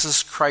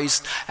Jesus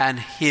Christ and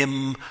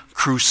him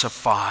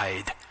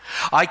crucified.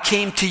 I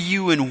came to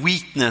you in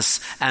weakness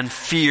and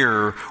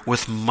fear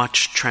with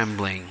much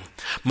trembling.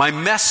 My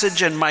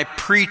message and my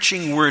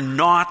preaching were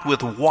not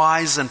with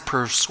wise and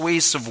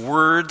persuasive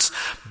words,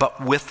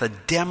 but with a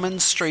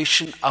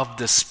demonstration of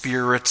the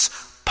Spirit's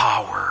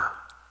power,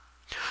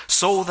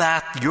 so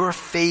that your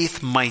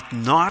faith might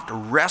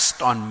not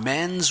rest on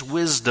men's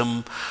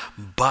wisdom,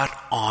 but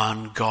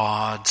on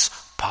God's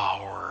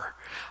power.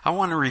 I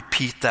want to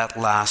repeat that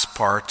last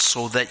part,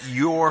 so that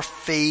your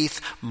faith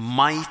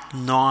might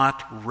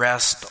not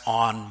rest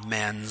on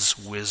men's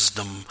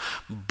wisdom,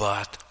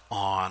 but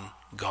on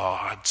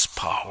God's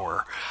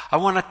power. I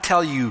want to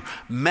tell you,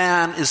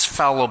 man is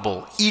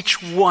fallible.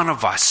 Each one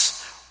of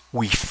us,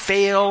 we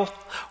fail.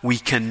 We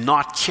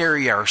cannot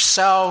carry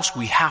ourselves.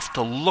 We have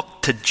to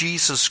look to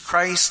Jesus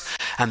Christ.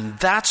 And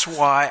that's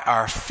why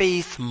our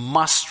faith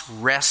must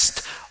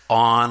rest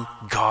on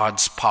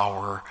God's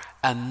power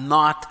and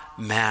not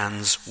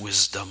man's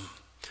wisdom.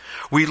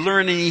 We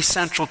learn an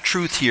essential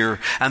truth here,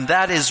 and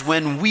that is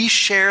when we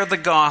share the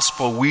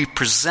gospel, we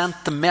present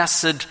the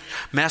message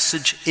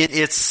in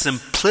its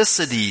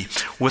simplicity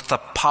with the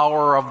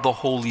power of the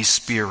Holy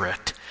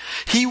Spirit.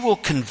 He will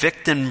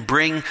convict and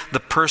bring the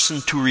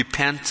person to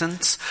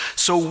repentance,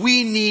 so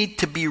we need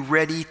to be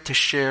ready to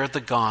share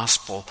the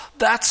gospel.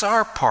 That's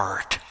our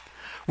part.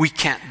 We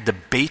can't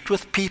debate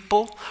with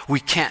people.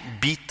 We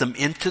can't beat them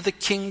into the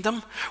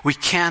kingdom. We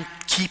can't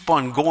keep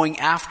on going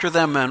after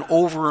them and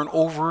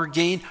over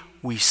again.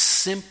 We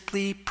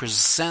simply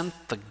present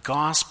the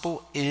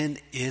gospel in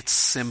its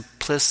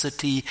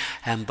simplicity,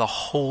 and the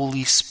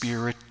Holy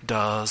Spirit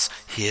does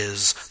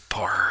his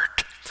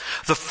part.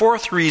 The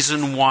fourth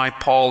reason why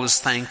Paul is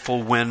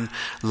thankful when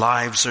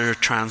lives are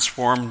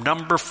transformed,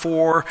 number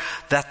 4,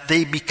 that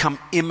they become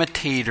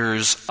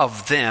imitators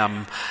of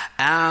them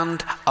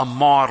and a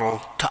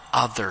model to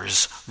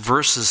others.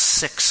 Verses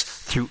 6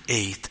 through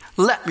 8.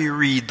 Let me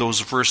read those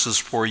verses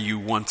for you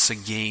once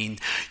again.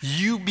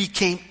 You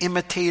became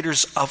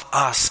imitators of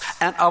us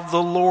and of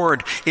the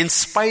Lord. In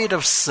spite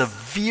of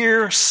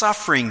severe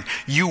suffering,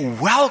 you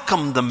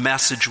welcomed the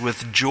message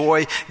with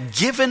joy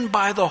given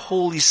by the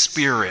Holy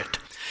Spirit.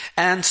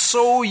 And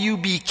so you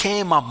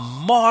became a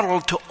model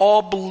to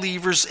all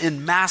believers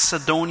in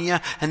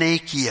Macedonia and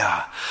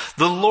Achaia.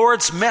 The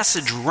Lord's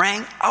message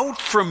rang out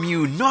from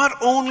you, not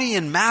only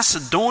in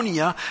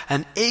Macedonia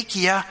and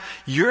Achaia.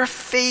 Your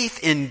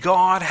faith in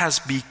God has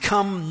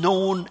become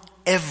known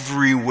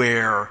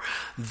everywhere.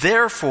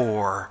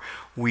 Therefore,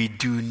 we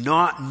do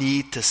not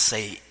need to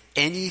say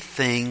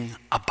anything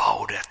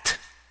about it.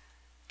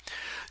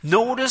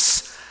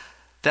 Notice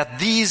that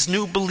these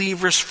new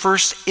believers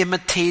first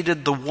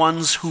imitated the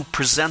ones who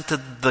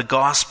presented the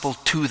gospel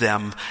to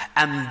them,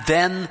 and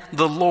then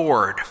the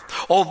Lord.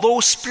 Although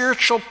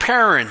spiritual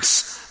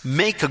parents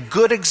make a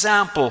good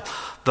example,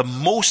 the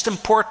most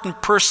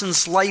important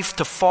person's life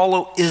to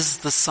follow is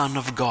the Son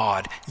of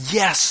God.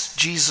 Yes,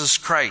 Jesus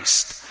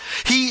Christ.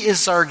 He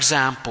is our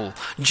example.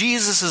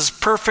 Jesus is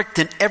perfect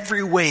in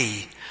every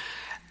way.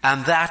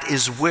 And that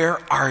is where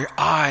our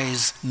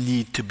eyes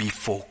need to be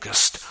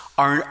focused.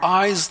 Our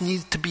eyes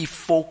need to be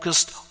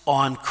focused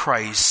on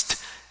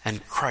Christ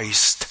and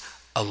Christ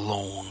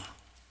alone.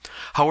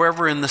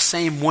 However, in the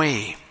same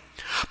way,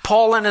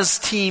 Paul and his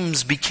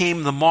teams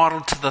became the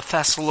model to the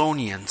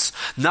Thessalonians.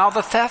 Now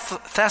the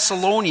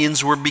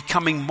Thessalonians were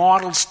becoming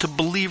models to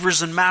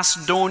believers in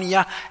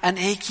Macedonia and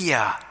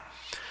Achaia.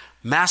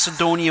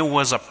 Macedonia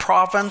was a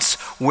province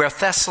where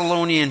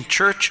Thessalonian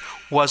church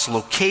was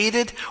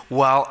located,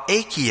 while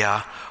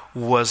Achaia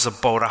was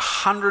about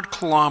 100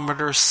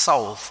 kilometers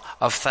south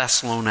of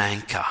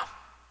Thessalonica.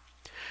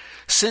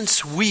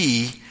 Since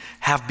we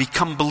have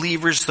become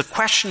believers, the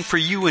question for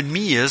you and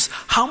me is,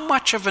 how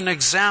much of an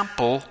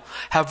example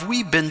have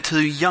we been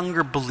to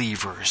younger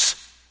believers?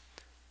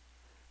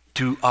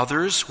 Do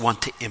others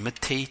want to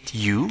imitate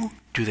you?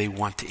 Do they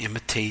want to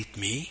imitate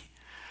me?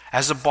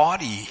 As a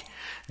body,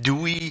 do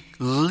we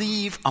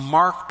leave a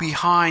mark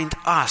behind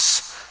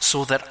us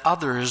so that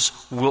others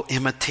will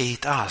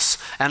imitate us?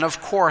 And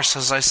of course,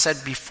 as I said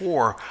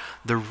before,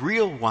 the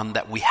real one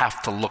that we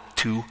have to look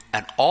to,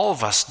 and all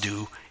of us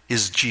do,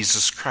 is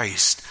Jesus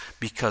Christ,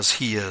 because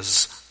he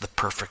is the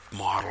perfect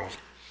model.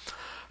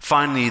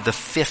 Finally, the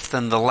fifth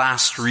and the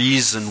last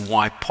reason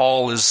why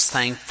Paul is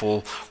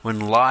thankful when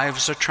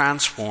lives are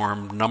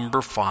transformed,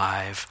 number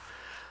 5,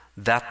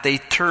 that they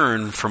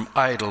turn from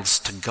idols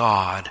to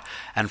God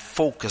and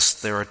focus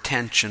their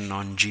attention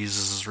on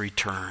Jesus'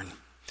 return.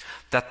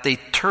 That they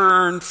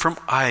turn from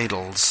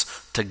idols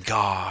to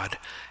God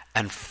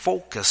and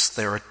focus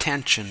their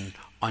attention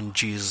on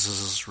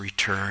Jesus'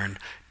 return.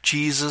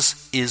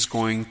 Jesus is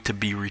going to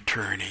be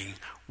returning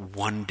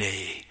one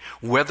day.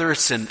 Whether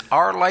it's in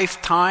our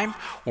lifetime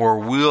or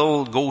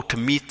we'll go to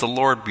meet the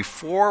Lord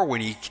before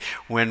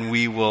when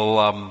we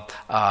will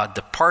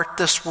depart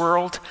this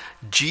world,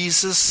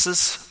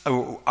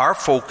 our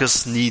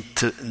focus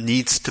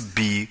needs to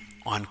be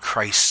on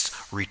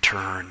Christ's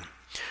return.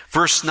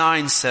 Verse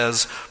 9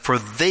 says, "For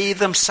they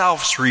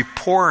themselves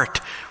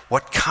report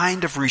what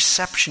kind of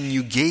reception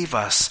you gave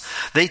us.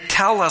 They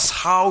tell us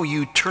how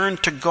you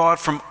turned to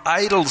God from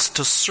idols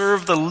to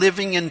serve the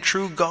living and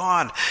true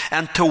God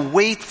and to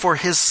wait for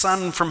his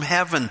Son from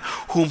heaven,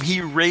 whom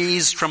he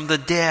raised from the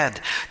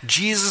dead,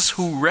 Jesus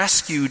who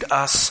rescued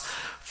us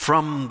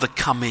from the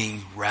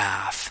coming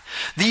wrath."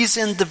 These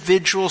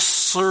individuals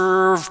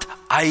served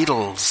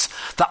idols,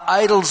 the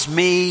idols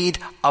made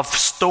of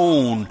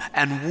stone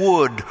and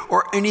wood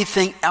or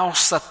anything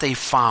else that they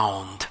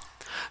found.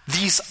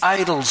 These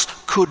idols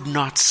could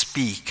not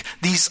speak.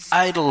 These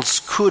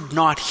idols could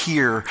not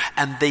hear,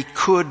 and they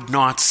could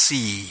not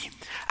see.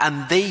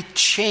 And they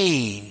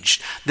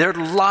changed. Their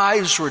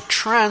lives were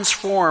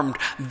transformed.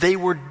 They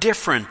were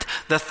different.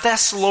 The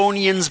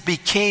Thessalonians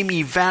became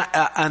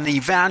an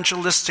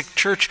evangelistic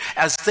church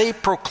as they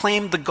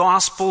proclaimed the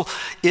gospel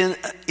in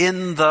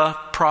the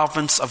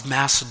province of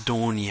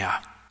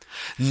Macedonia.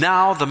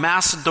 Now the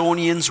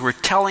Macedonians were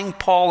telling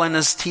Paul and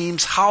his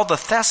teams how the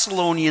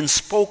Thessalonians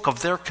spoke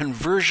of their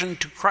conversion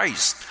to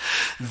Christ.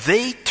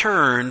 They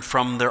turned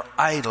from their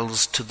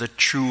idols to the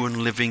true and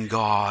living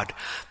God.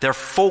 Their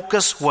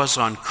focus was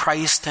on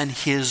Christ and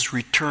his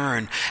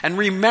return. And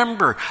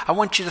remember, I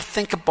want you to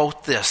think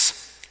about this.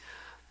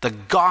 The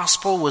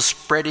gospel was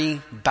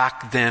spreading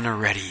back then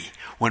already.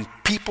 When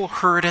people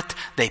heard it,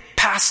 they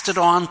passed it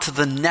on to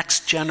the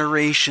next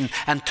generation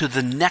and to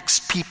the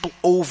next people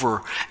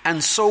over.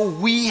 And so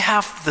we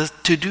have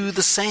to do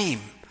the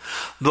same.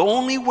 The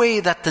only way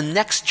that the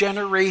next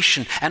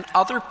generation and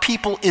other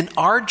people in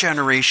our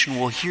generation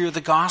will hear the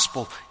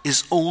gospel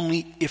is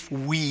only if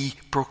we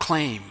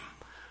proclaim.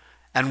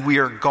 And we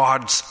are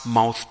God's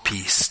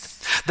mouthpiece.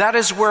 That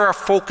is where our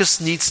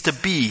focus needs to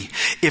be.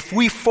 If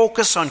we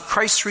focus on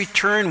Christ's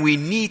return, we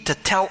need to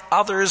tell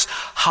others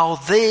how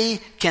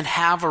they can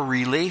have a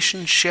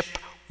relationship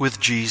with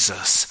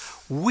Jesus.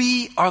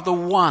 We are the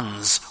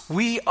ones.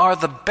 We are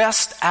the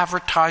best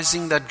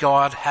advertising that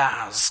God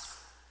has.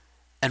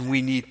 And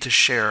we need to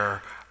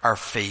share our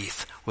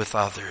faith with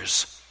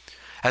others.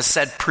 As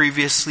said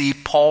previously,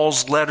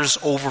 Paul's letters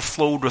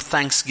overflowed with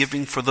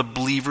thanksgiving for the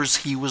believers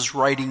he was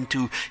writing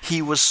to.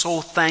 He was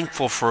so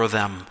thankful for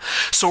them.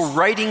 So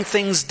writing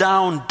things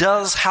down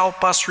does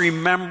help us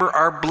remember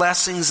our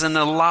blessings and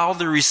allow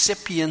the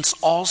recipients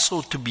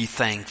also to be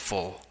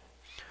thankful.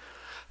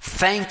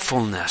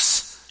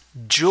 Thankfulness,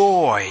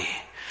 joy,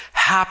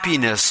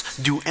 happiness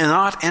do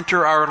not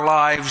enter our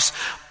lives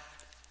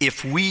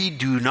if we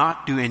do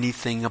not do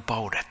anything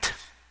about it.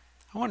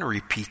 I want to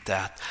repeat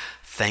that.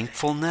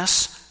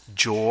 Thankfulness,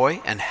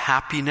 joy, and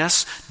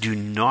happiness do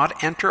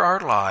not enter our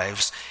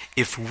lives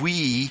if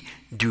we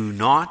do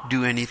not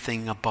do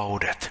anything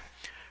about it.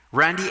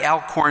 Randy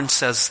Alcorn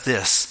says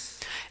this: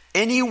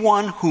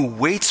 anyone who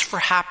waits for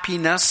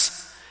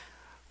happiness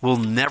will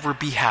never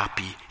be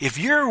happy. If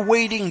you're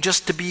waiting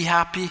just to be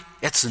happy,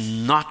 it's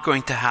not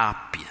going to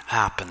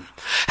happen.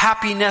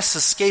 Happiness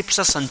escapes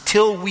us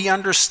until we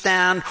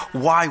understand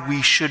why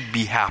we should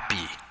be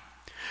happy.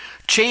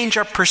 Change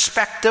our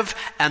perspective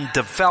and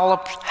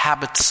develop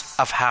habits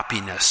of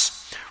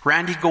happiness.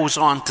 Randy goes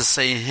on to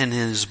say in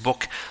his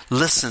book,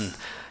 listen,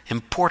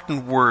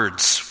 important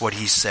words, what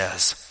he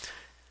says.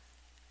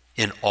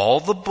 In all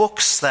the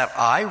books that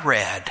I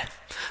read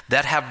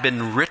that have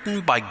been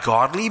written by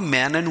godly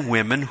men and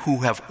women who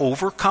have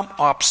overcome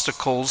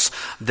obstacles,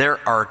 there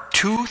are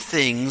 2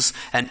 things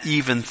and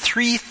even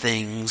 3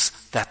 things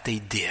that they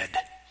did.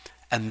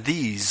 And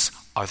these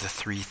are the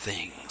 3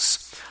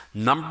 things.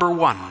 Number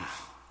 1,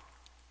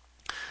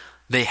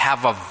 they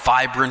have a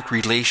vibrant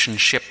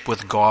relationship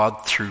with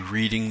God through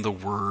reading the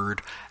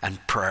Word and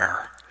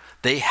prayer.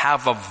 They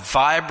have a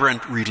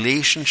vibrant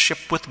relationship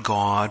with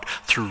God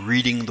through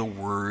reading the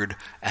Word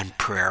and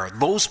prayer.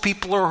 Those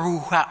people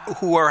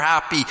who are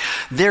happy,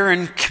 they're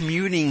in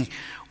communing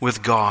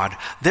with God.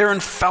 They're in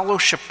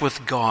fellowship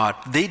with God.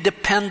 They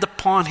depend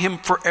upon Him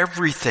for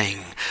everything.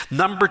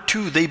 Number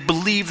 2, they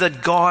believe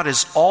that God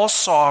is all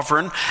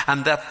sovereign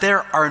and that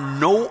there are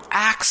no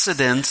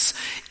accidents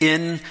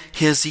in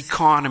His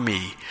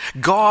economy.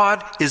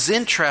 God is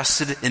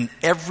interested in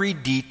every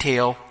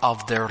detail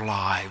of their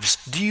lives.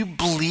 Do you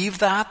believe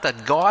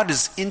that God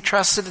is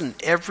interested in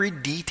every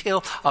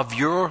detail of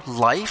your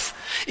life?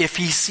 If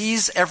He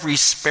sees every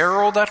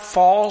sparrow that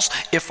falls,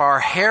 if our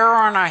hair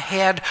on our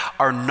head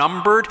are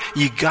numbered,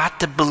 you got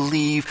to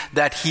believe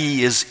that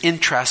He is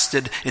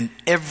interested in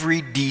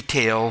every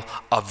detail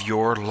of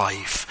your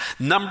life.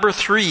 Number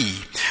 3,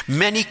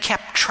 many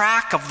kept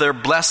track of their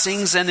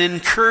blessings and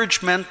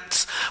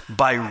encouragements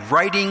by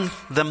writing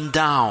them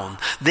down.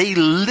 They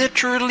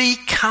literally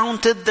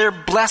counted their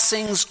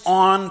blessings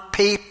on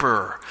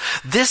paper.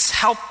 This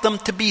helped them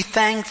to be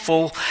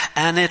thankful,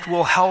 and it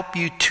will help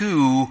you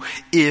too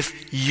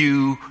if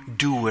you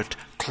do it.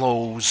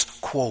 Close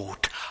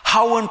quote.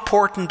 How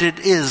important it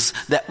is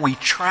that we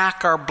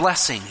track our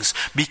blessings,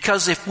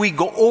 because if we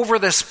go over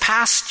this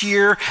past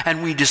year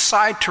and we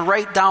decide to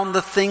write down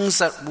the things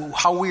that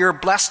how we are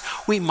blessed,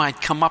 we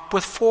might come up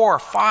with 4 or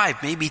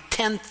 5, maybe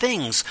 10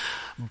 things.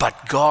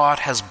 But God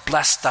has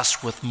blessed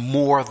us with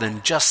more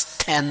than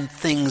just 10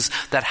 things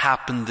that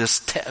happened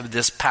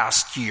this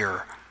past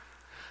year.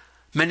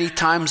 Many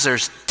times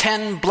there's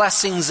 10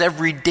 blessings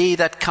every day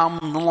that come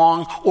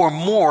along or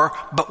more,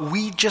 but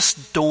we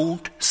just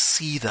don't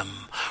see them.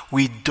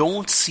 We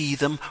don't see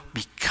them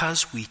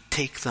because we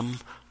take them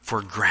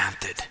for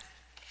granted.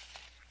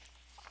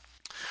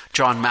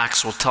 John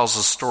Maxwell tells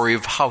a story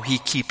of how he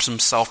keeps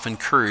himself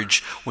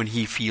encouraged when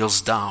he feels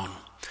down.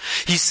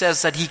 He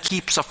says that he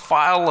keeps a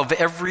file of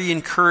every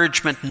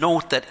encouragement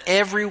note that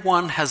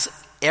everyone has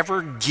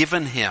ever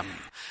given him.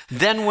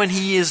 Then when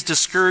he is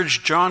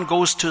discouraged, John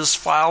goes to his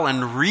file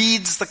and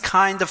reads the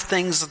kind of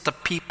things that the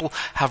people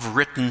have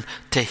written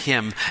to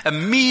him.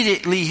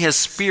 Immediately his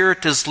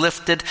spirit is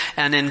lifted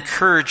and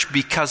encouraged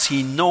because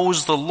he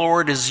knows the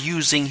Lord is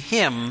using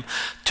him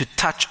to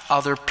touch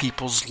other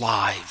people's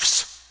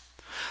lives.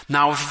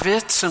 Now, if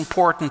it's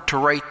important to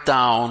write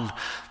down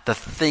the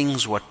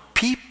things what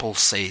people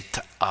say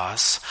to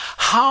us,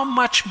 how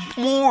much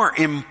more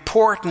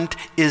important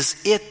is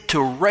it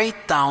to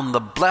write down the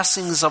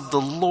blessings of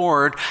the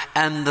Lord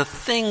and the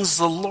things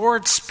the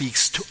Lord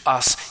speaks to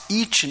us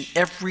each and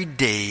every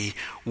day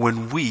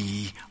when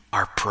we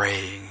are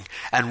praying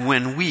and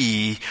when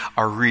we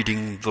are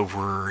reading the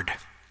Word.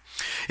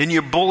 In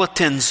your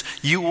bulletins,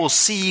 you will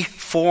see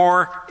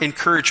 4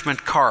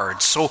 encouragement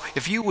cards. So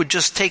if you would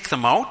just take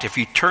them out, if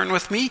you turn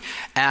with me,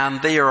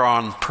 and they are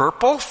on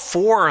purple,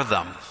 4 of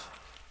them.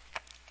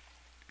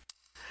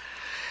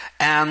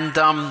 And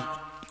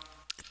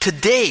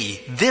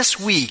today, this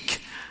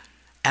week,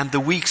 and the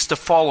weeks to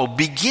follow,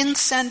 begin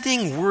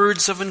sending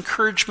words of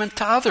encouragement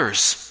to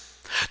others.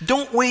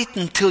 Don't wait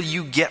until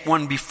you get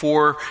one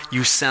before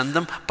you send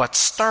them, but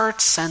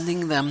start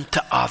sending them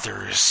to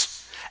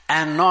others.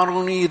 And not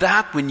only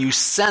that, when you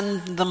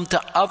send them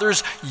to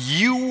others,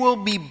 you will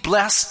be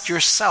blessed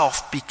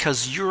yourself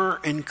because you're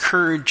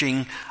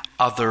encouraging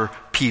other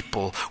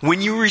people.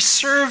 When you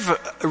receive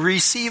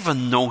a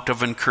note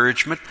of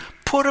encouragement,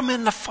 put them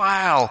in the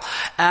file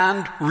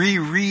and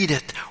reread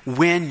it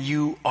when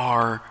you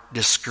are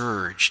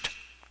discouraged.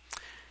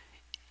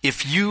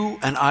 If you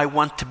and I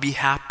want to be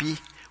happy,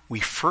 we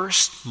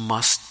first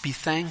must be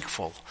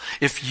thankful.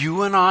 If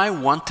you and I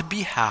want to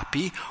be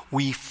happy,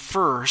 we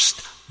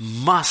first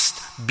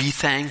must be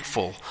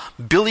thankful.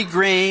 Billy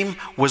Graham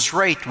was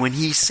right when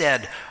he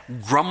said,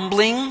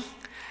 grumbling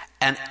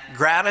and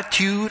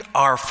gratitude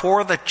are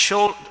for the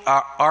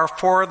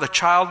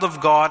child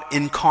of God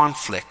in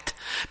conflict.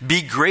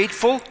 Be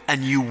grateful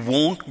and you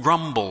won't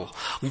grumble.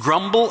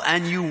 Grumble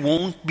and you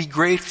won't be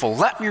grateful.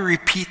 Let me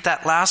repeat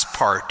that last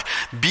part.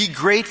 Be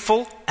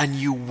grateful and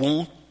you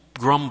won't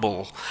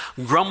grumble.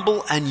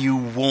 Grumble and you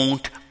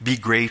won't be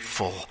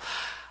grateful.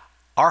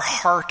 Our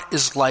heart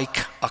is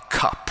like a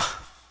cup.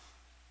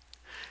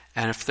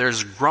 And if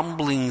there's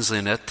grumblings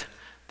in it,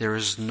 there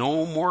is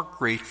no more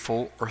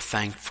grateful or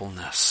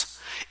thankfulness.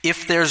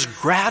 If there's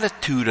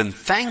gratitude and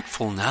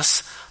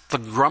thankfulness, the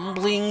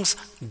grumblings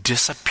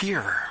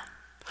disappear.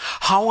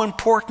 How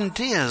important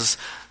it is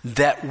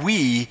that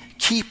we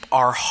keep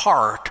our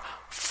heart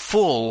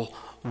full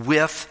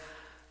with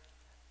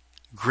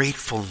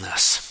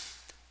gratefulness.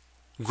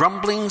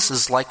 Grumblings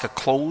is like a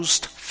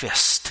closed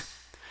fist.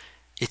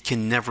 It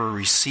can never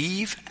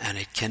receive and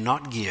it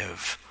cannot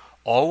give.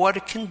 All what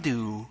it can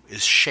do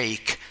is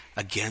shake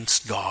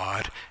against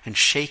God and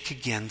shake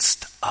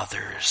against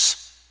others.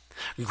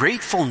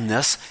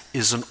 Gratefulness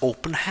is an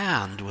open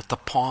hand with the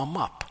palm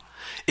up.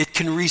 It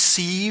can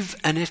receive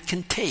and it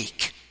can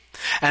take.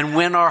 And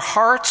when our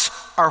hearts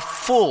are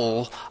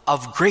full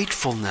of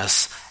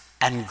gratefulness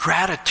and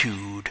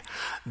gratitude,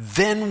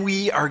 then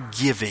we are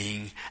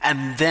giving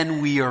and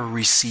then we are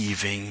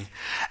receiving.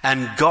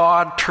 And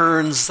God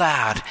turns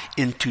that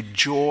into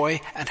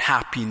joy and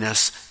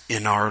happiness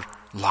in our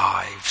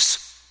lives.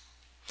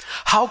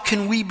 How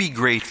can we be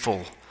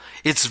grateful?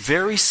 It's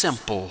very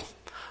simple,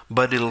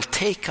 but it'll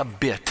take a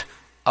bit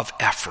of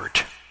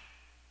effort.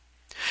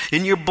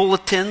 In your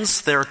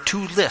bulletins, there are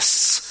 2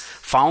 lists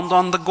found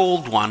on the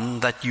gold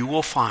one that you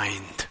will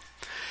find.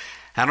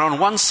 And on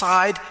one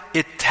side,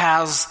 it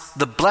has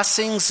the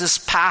blessings this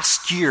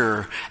past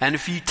year. And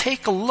if you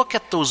take a look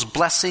at those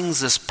blessings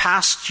this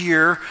past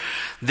year,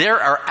 there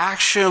are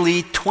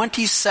actually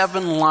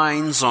 27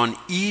 lines on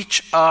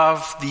each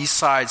of these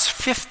sides,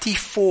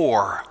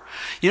 54.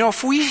 You know,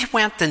 if we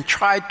went and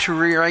tried to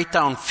write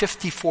down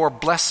 54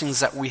 blessings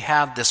that we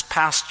had this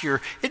past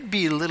year, it'd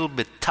be a little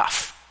bit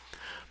tough.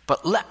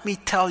 But let me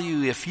tell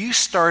you, if you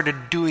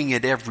started doing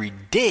it every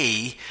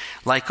day,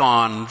 like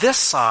on this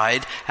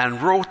side,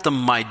 and wrote them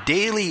my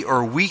daily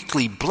or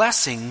weekly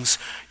blessings,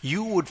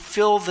 you would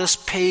fill this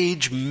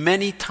page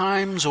many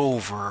times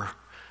over,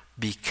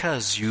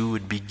 because you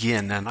would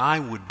begin, and I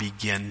would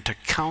begin, to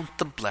count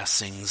the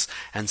blessings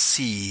and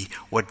see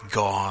what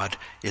God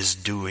is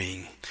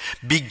doing.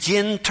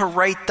 Begin to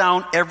write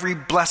down every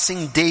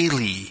blessing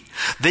daily.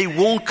 They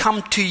won't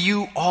come to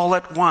you all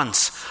at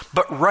once,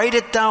 but write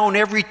it down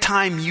every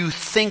time you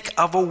think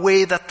of a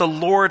way that the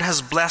Lord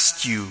has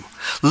blessed you.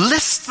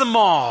 List them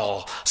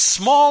all,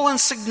 small and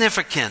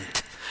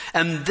significant,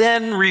 and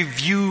then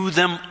review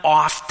them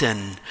often.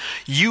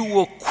 You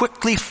will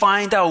quickly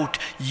find out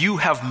you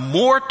have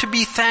more to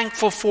be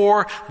thankful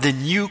for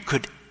than you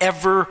could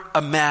ever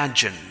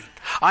imagine.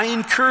 I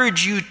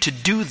encourage you to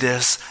do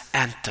this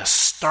and to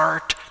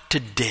start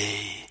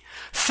today.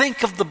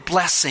 Think of the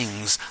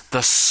blessings,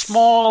 the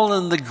small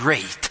and the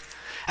great,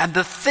 and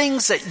the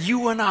things that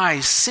you and I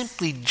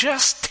simply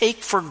just take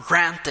for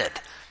granted,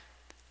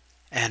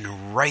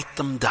 and write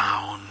them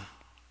down.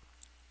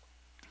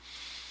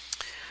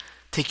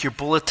 Take your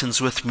bulletins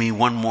with me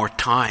one more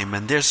time,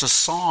 and there's a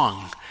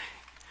song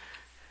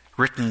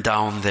written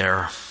down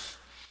there,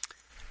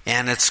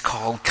 and it's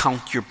called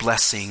Count Your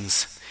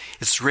Blessings.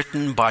 It's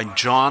written by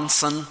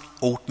Johnson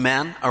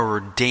Oatman, a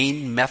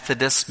ordained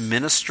Methodist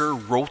minister,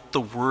 wrote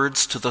the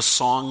words to the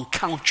song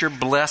Count Your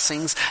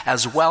Blessings,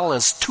 as well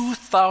as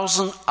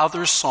 2,000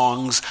 other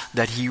songs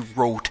that he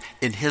wrote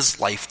in his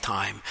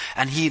lifetime.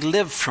 And he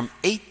lived from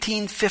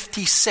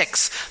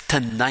 1856 to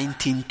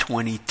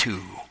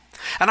 1922.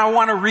 And I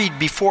want to read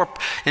before,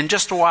 in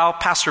just a while,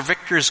 Pastor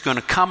Victor is going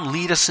to come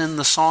lead us in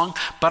the song,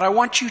 but I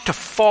want you to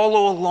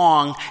follow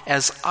along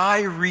as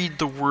I read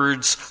the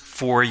words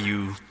for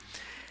you,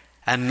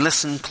 and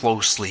listen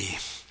closely.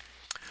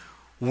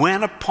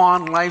 When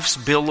upon life's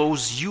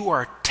billows you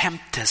are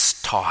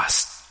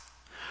tempest-tossed,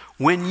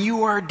 when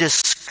you are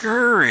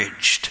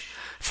discouraged,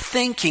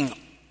 thinking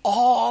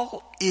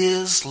all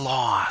is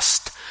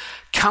lost,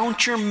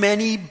 count your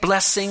many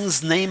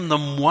blessings, name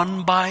them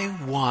one by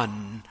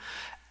one,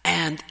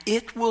 and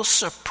it will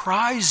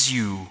surprise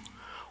you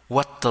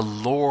what the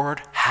Lord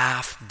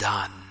hath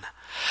done.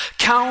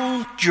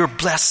 Count your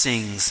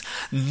blessings,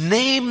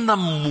 name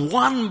them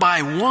one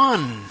by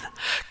one.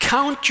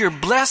 Count your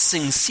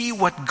blessings, see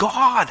what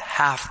God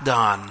hath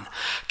done.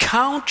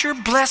 Count your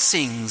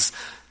blessings,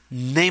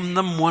 name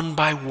them one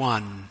by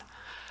one.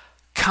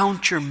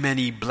 Count your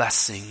many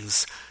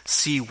blessings,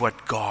 see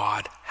what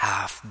God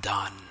hath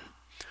done.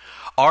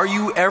 Are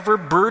you ever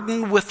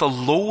burdened with a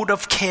load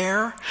of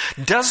care?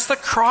 Does the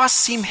cross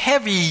seem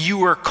heavy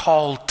you are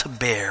called to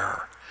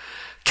bear?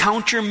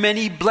 Count your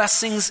many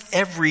blessings,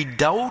 every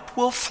doubt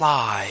will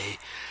fly,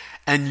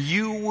 and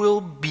you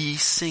will be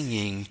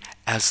singing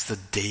as the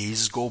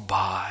days go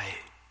by.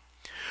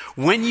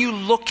 When you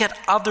look at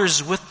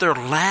others with their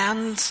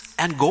lands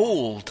and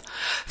gold,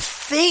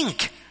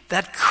 think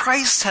that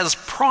Christ has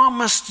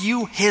promised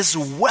you his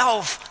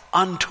wealth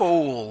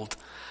untold.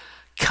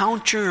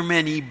 Count your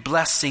many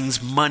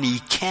blessings money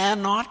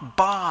cannot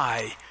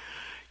buy,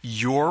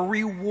 your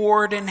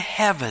reward in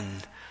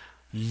heaven,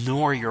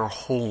 nor your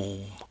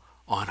home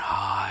on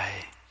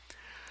high.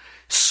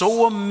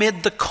 So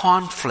amid the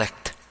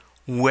conflict,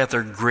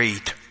 whether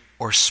great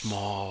or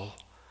small,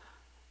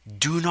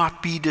 do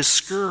not be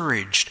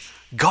discouraged.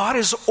 God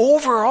is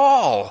over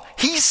all.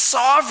 He's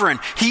sovereign.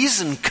 He's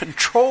in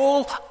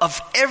control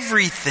of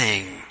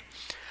everything.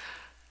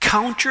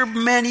 Count your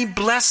many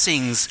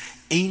blessings.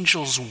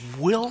 Angels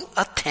will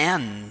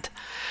attend.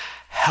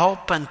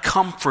 Help and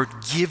comfort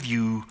give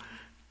you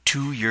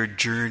to your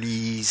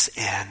journey's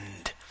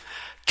end.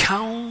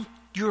 Count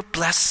your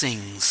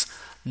blessings.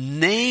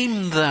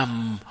 Name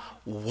them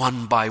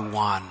one by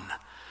one.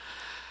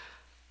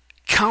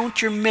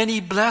 Count your many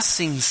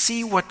blessings,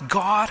 see what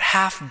God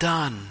hath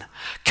done.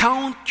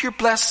 Count your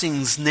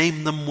blessings,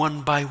 name them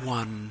one by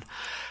one.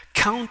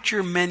 Count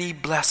your many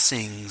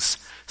blessings,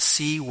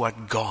 see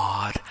what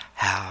God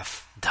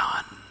hath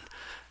done.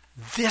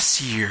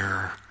 This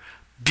year,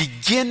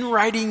 begin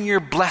writing your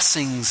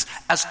blessings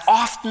as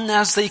often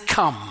as they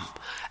come,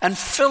 and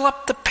fill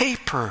up the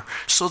paper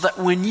so that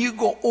when you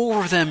go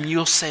over them,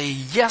 you'll say,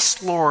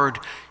 "Yes, Lord,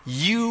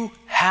 you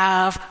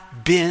have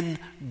been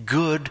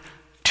good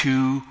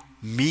to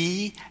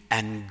me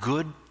and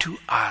good to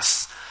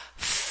us.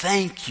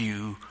 Thank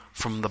you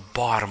from the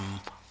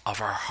bottom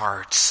of our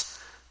hearts."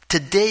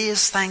 Today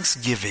is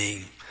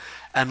Thanksgiving,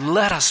 and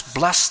let us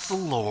bless the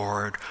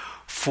Lord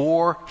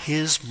for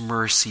his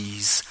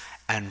mercies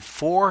and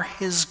for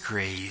his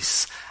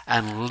grace,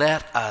 and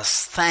let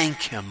us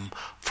thank him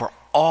for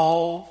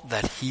all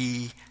that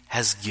he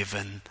has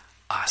given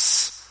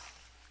us.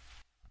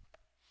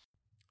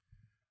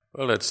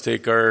 Well, let's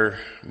take our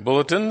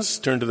bulletins,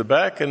 turn to the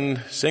back,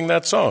 and sing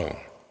that song,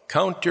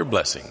 Count Your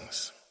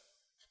Blessings.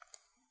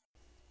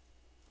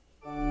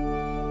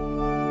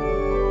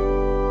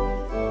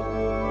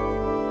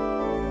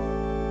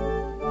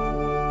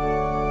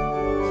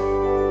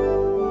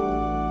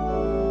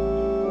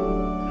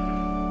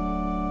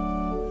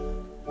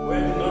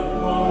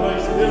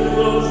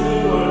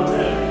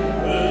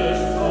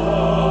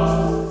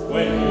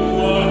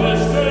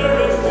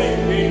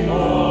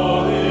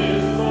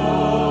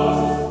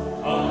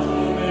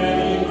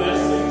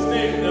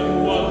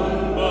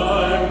 One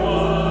by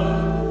one,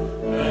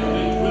 and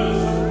it will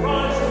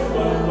surprise you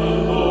what the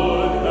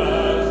Lord has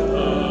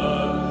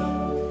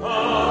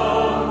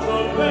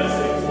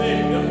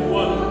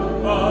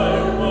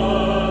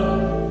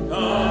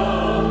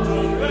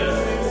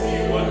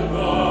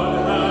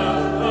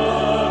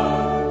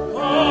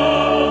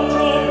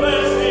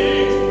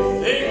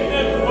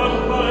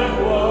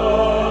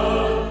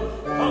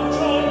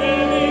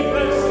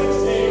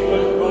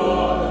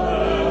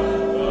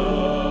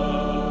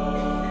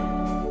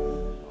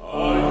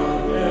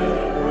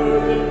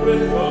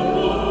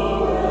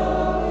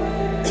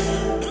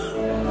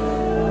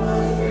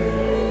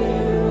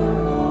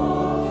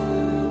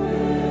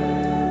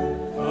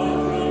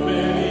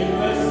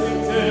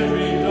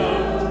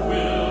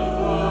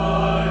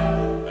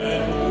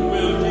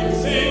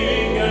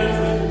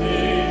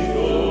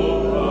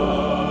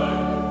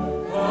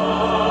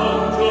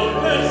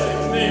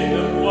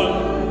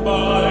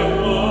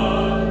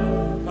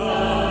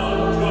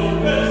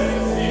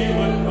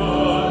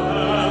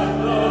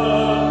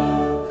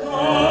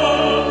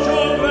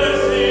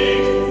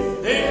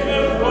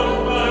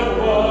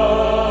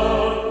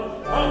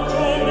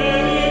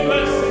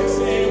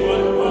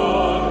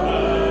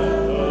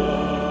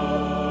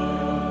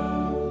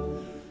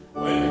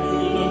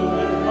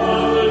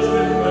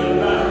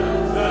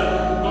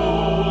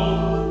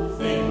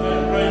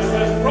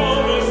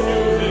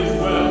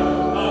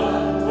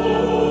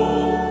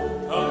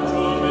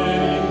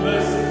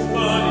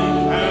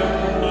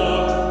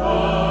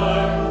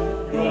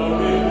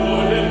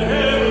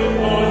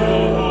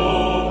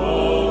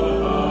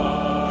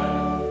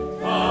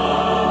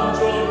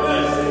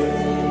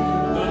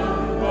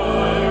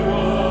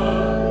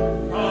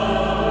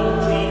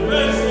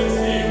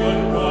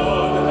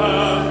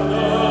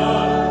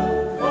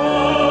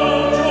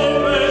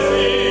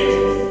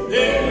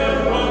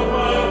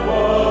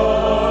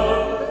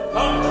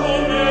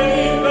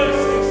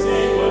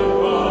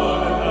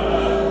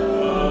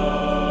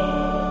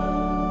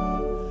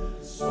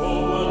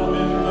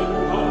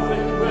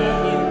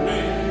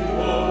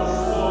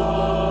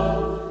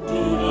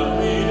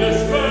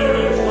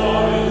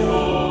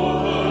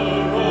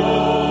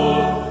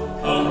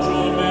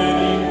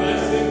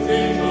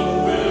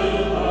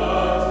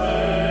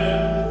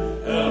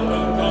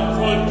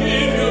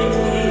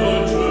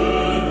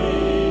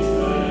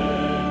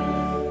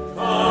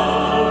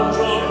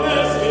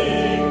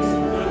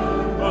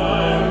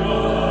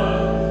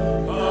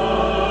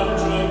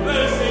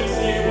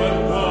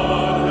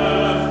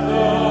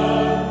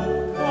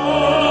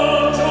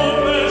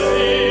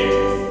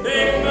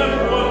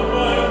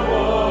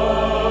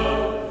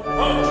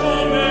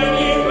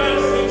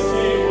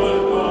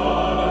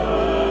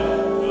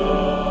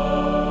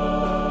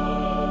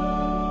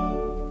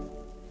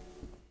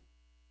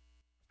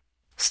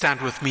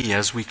Stand with me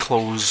as we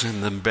close in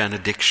the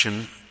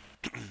benediction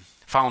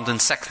found in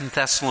 2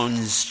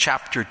 Thessalonians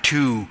chapter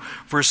 2,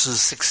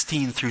 verses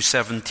 16 through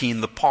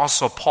 17. The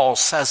Apostle Paul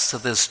says to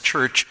this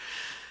church,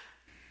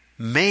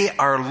 "May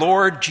our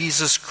Lord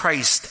Jesus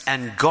Christ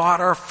and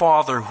God our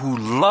Father, who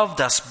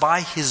loved us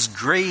by his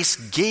grace,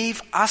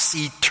 gave us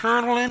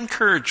eternal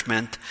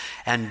encouragement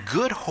and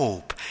good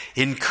hope,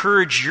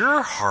 encourage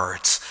your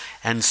hearts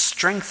and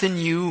strengthen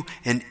you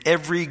in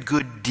every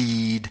good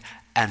deed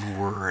and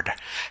word."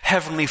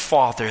 Heavenly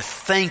Father,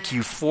 thank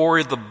you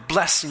for the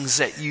blessings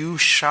that you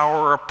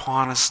shower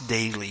upon us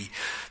daily.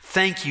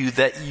 Thank you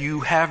that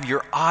you have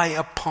your eye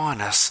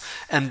upon us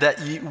and that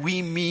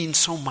we mean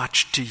so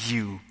much to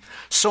you.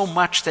 So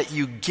much that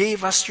you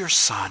gave us your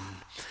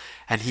Son,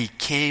 and he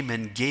came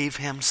and gave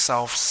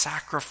himself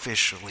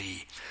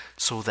sacrificially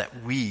so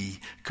that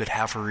we could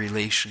have a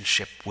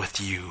relationship with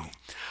you.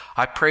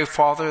 I pray,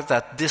 Father,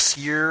 that this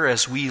year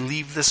as we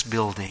leave this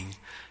building,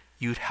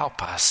 you'd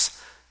help us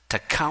to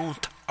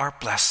count our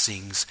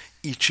blessings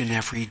each and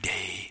every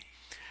day.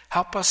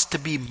 Help us to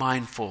be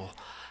mindful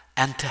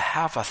and to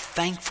have a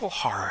thankful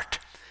heart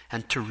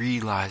and to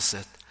realize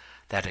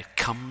that it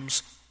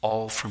comes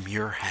all from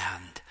your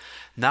hand.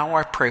 Now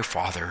I pray,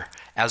 Father,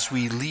 as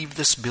we leave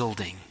this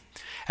building,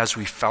 as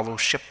we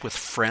fellowship with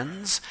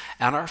friends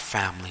and our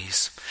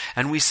families,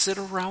 and we sit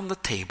around the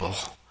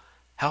table,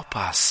 help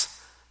us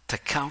to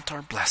count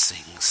our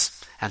blessings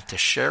and to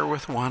share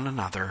with one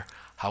another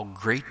how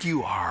great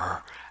you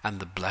are and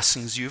the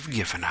blessings you've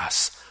given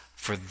us.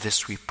 For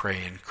this we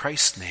pray in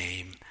Christ's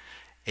name.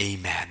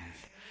 Amen.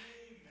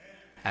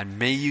 And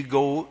may you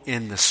go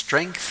in the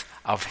strength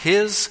of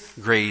his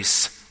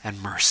grace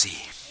and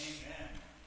mercy.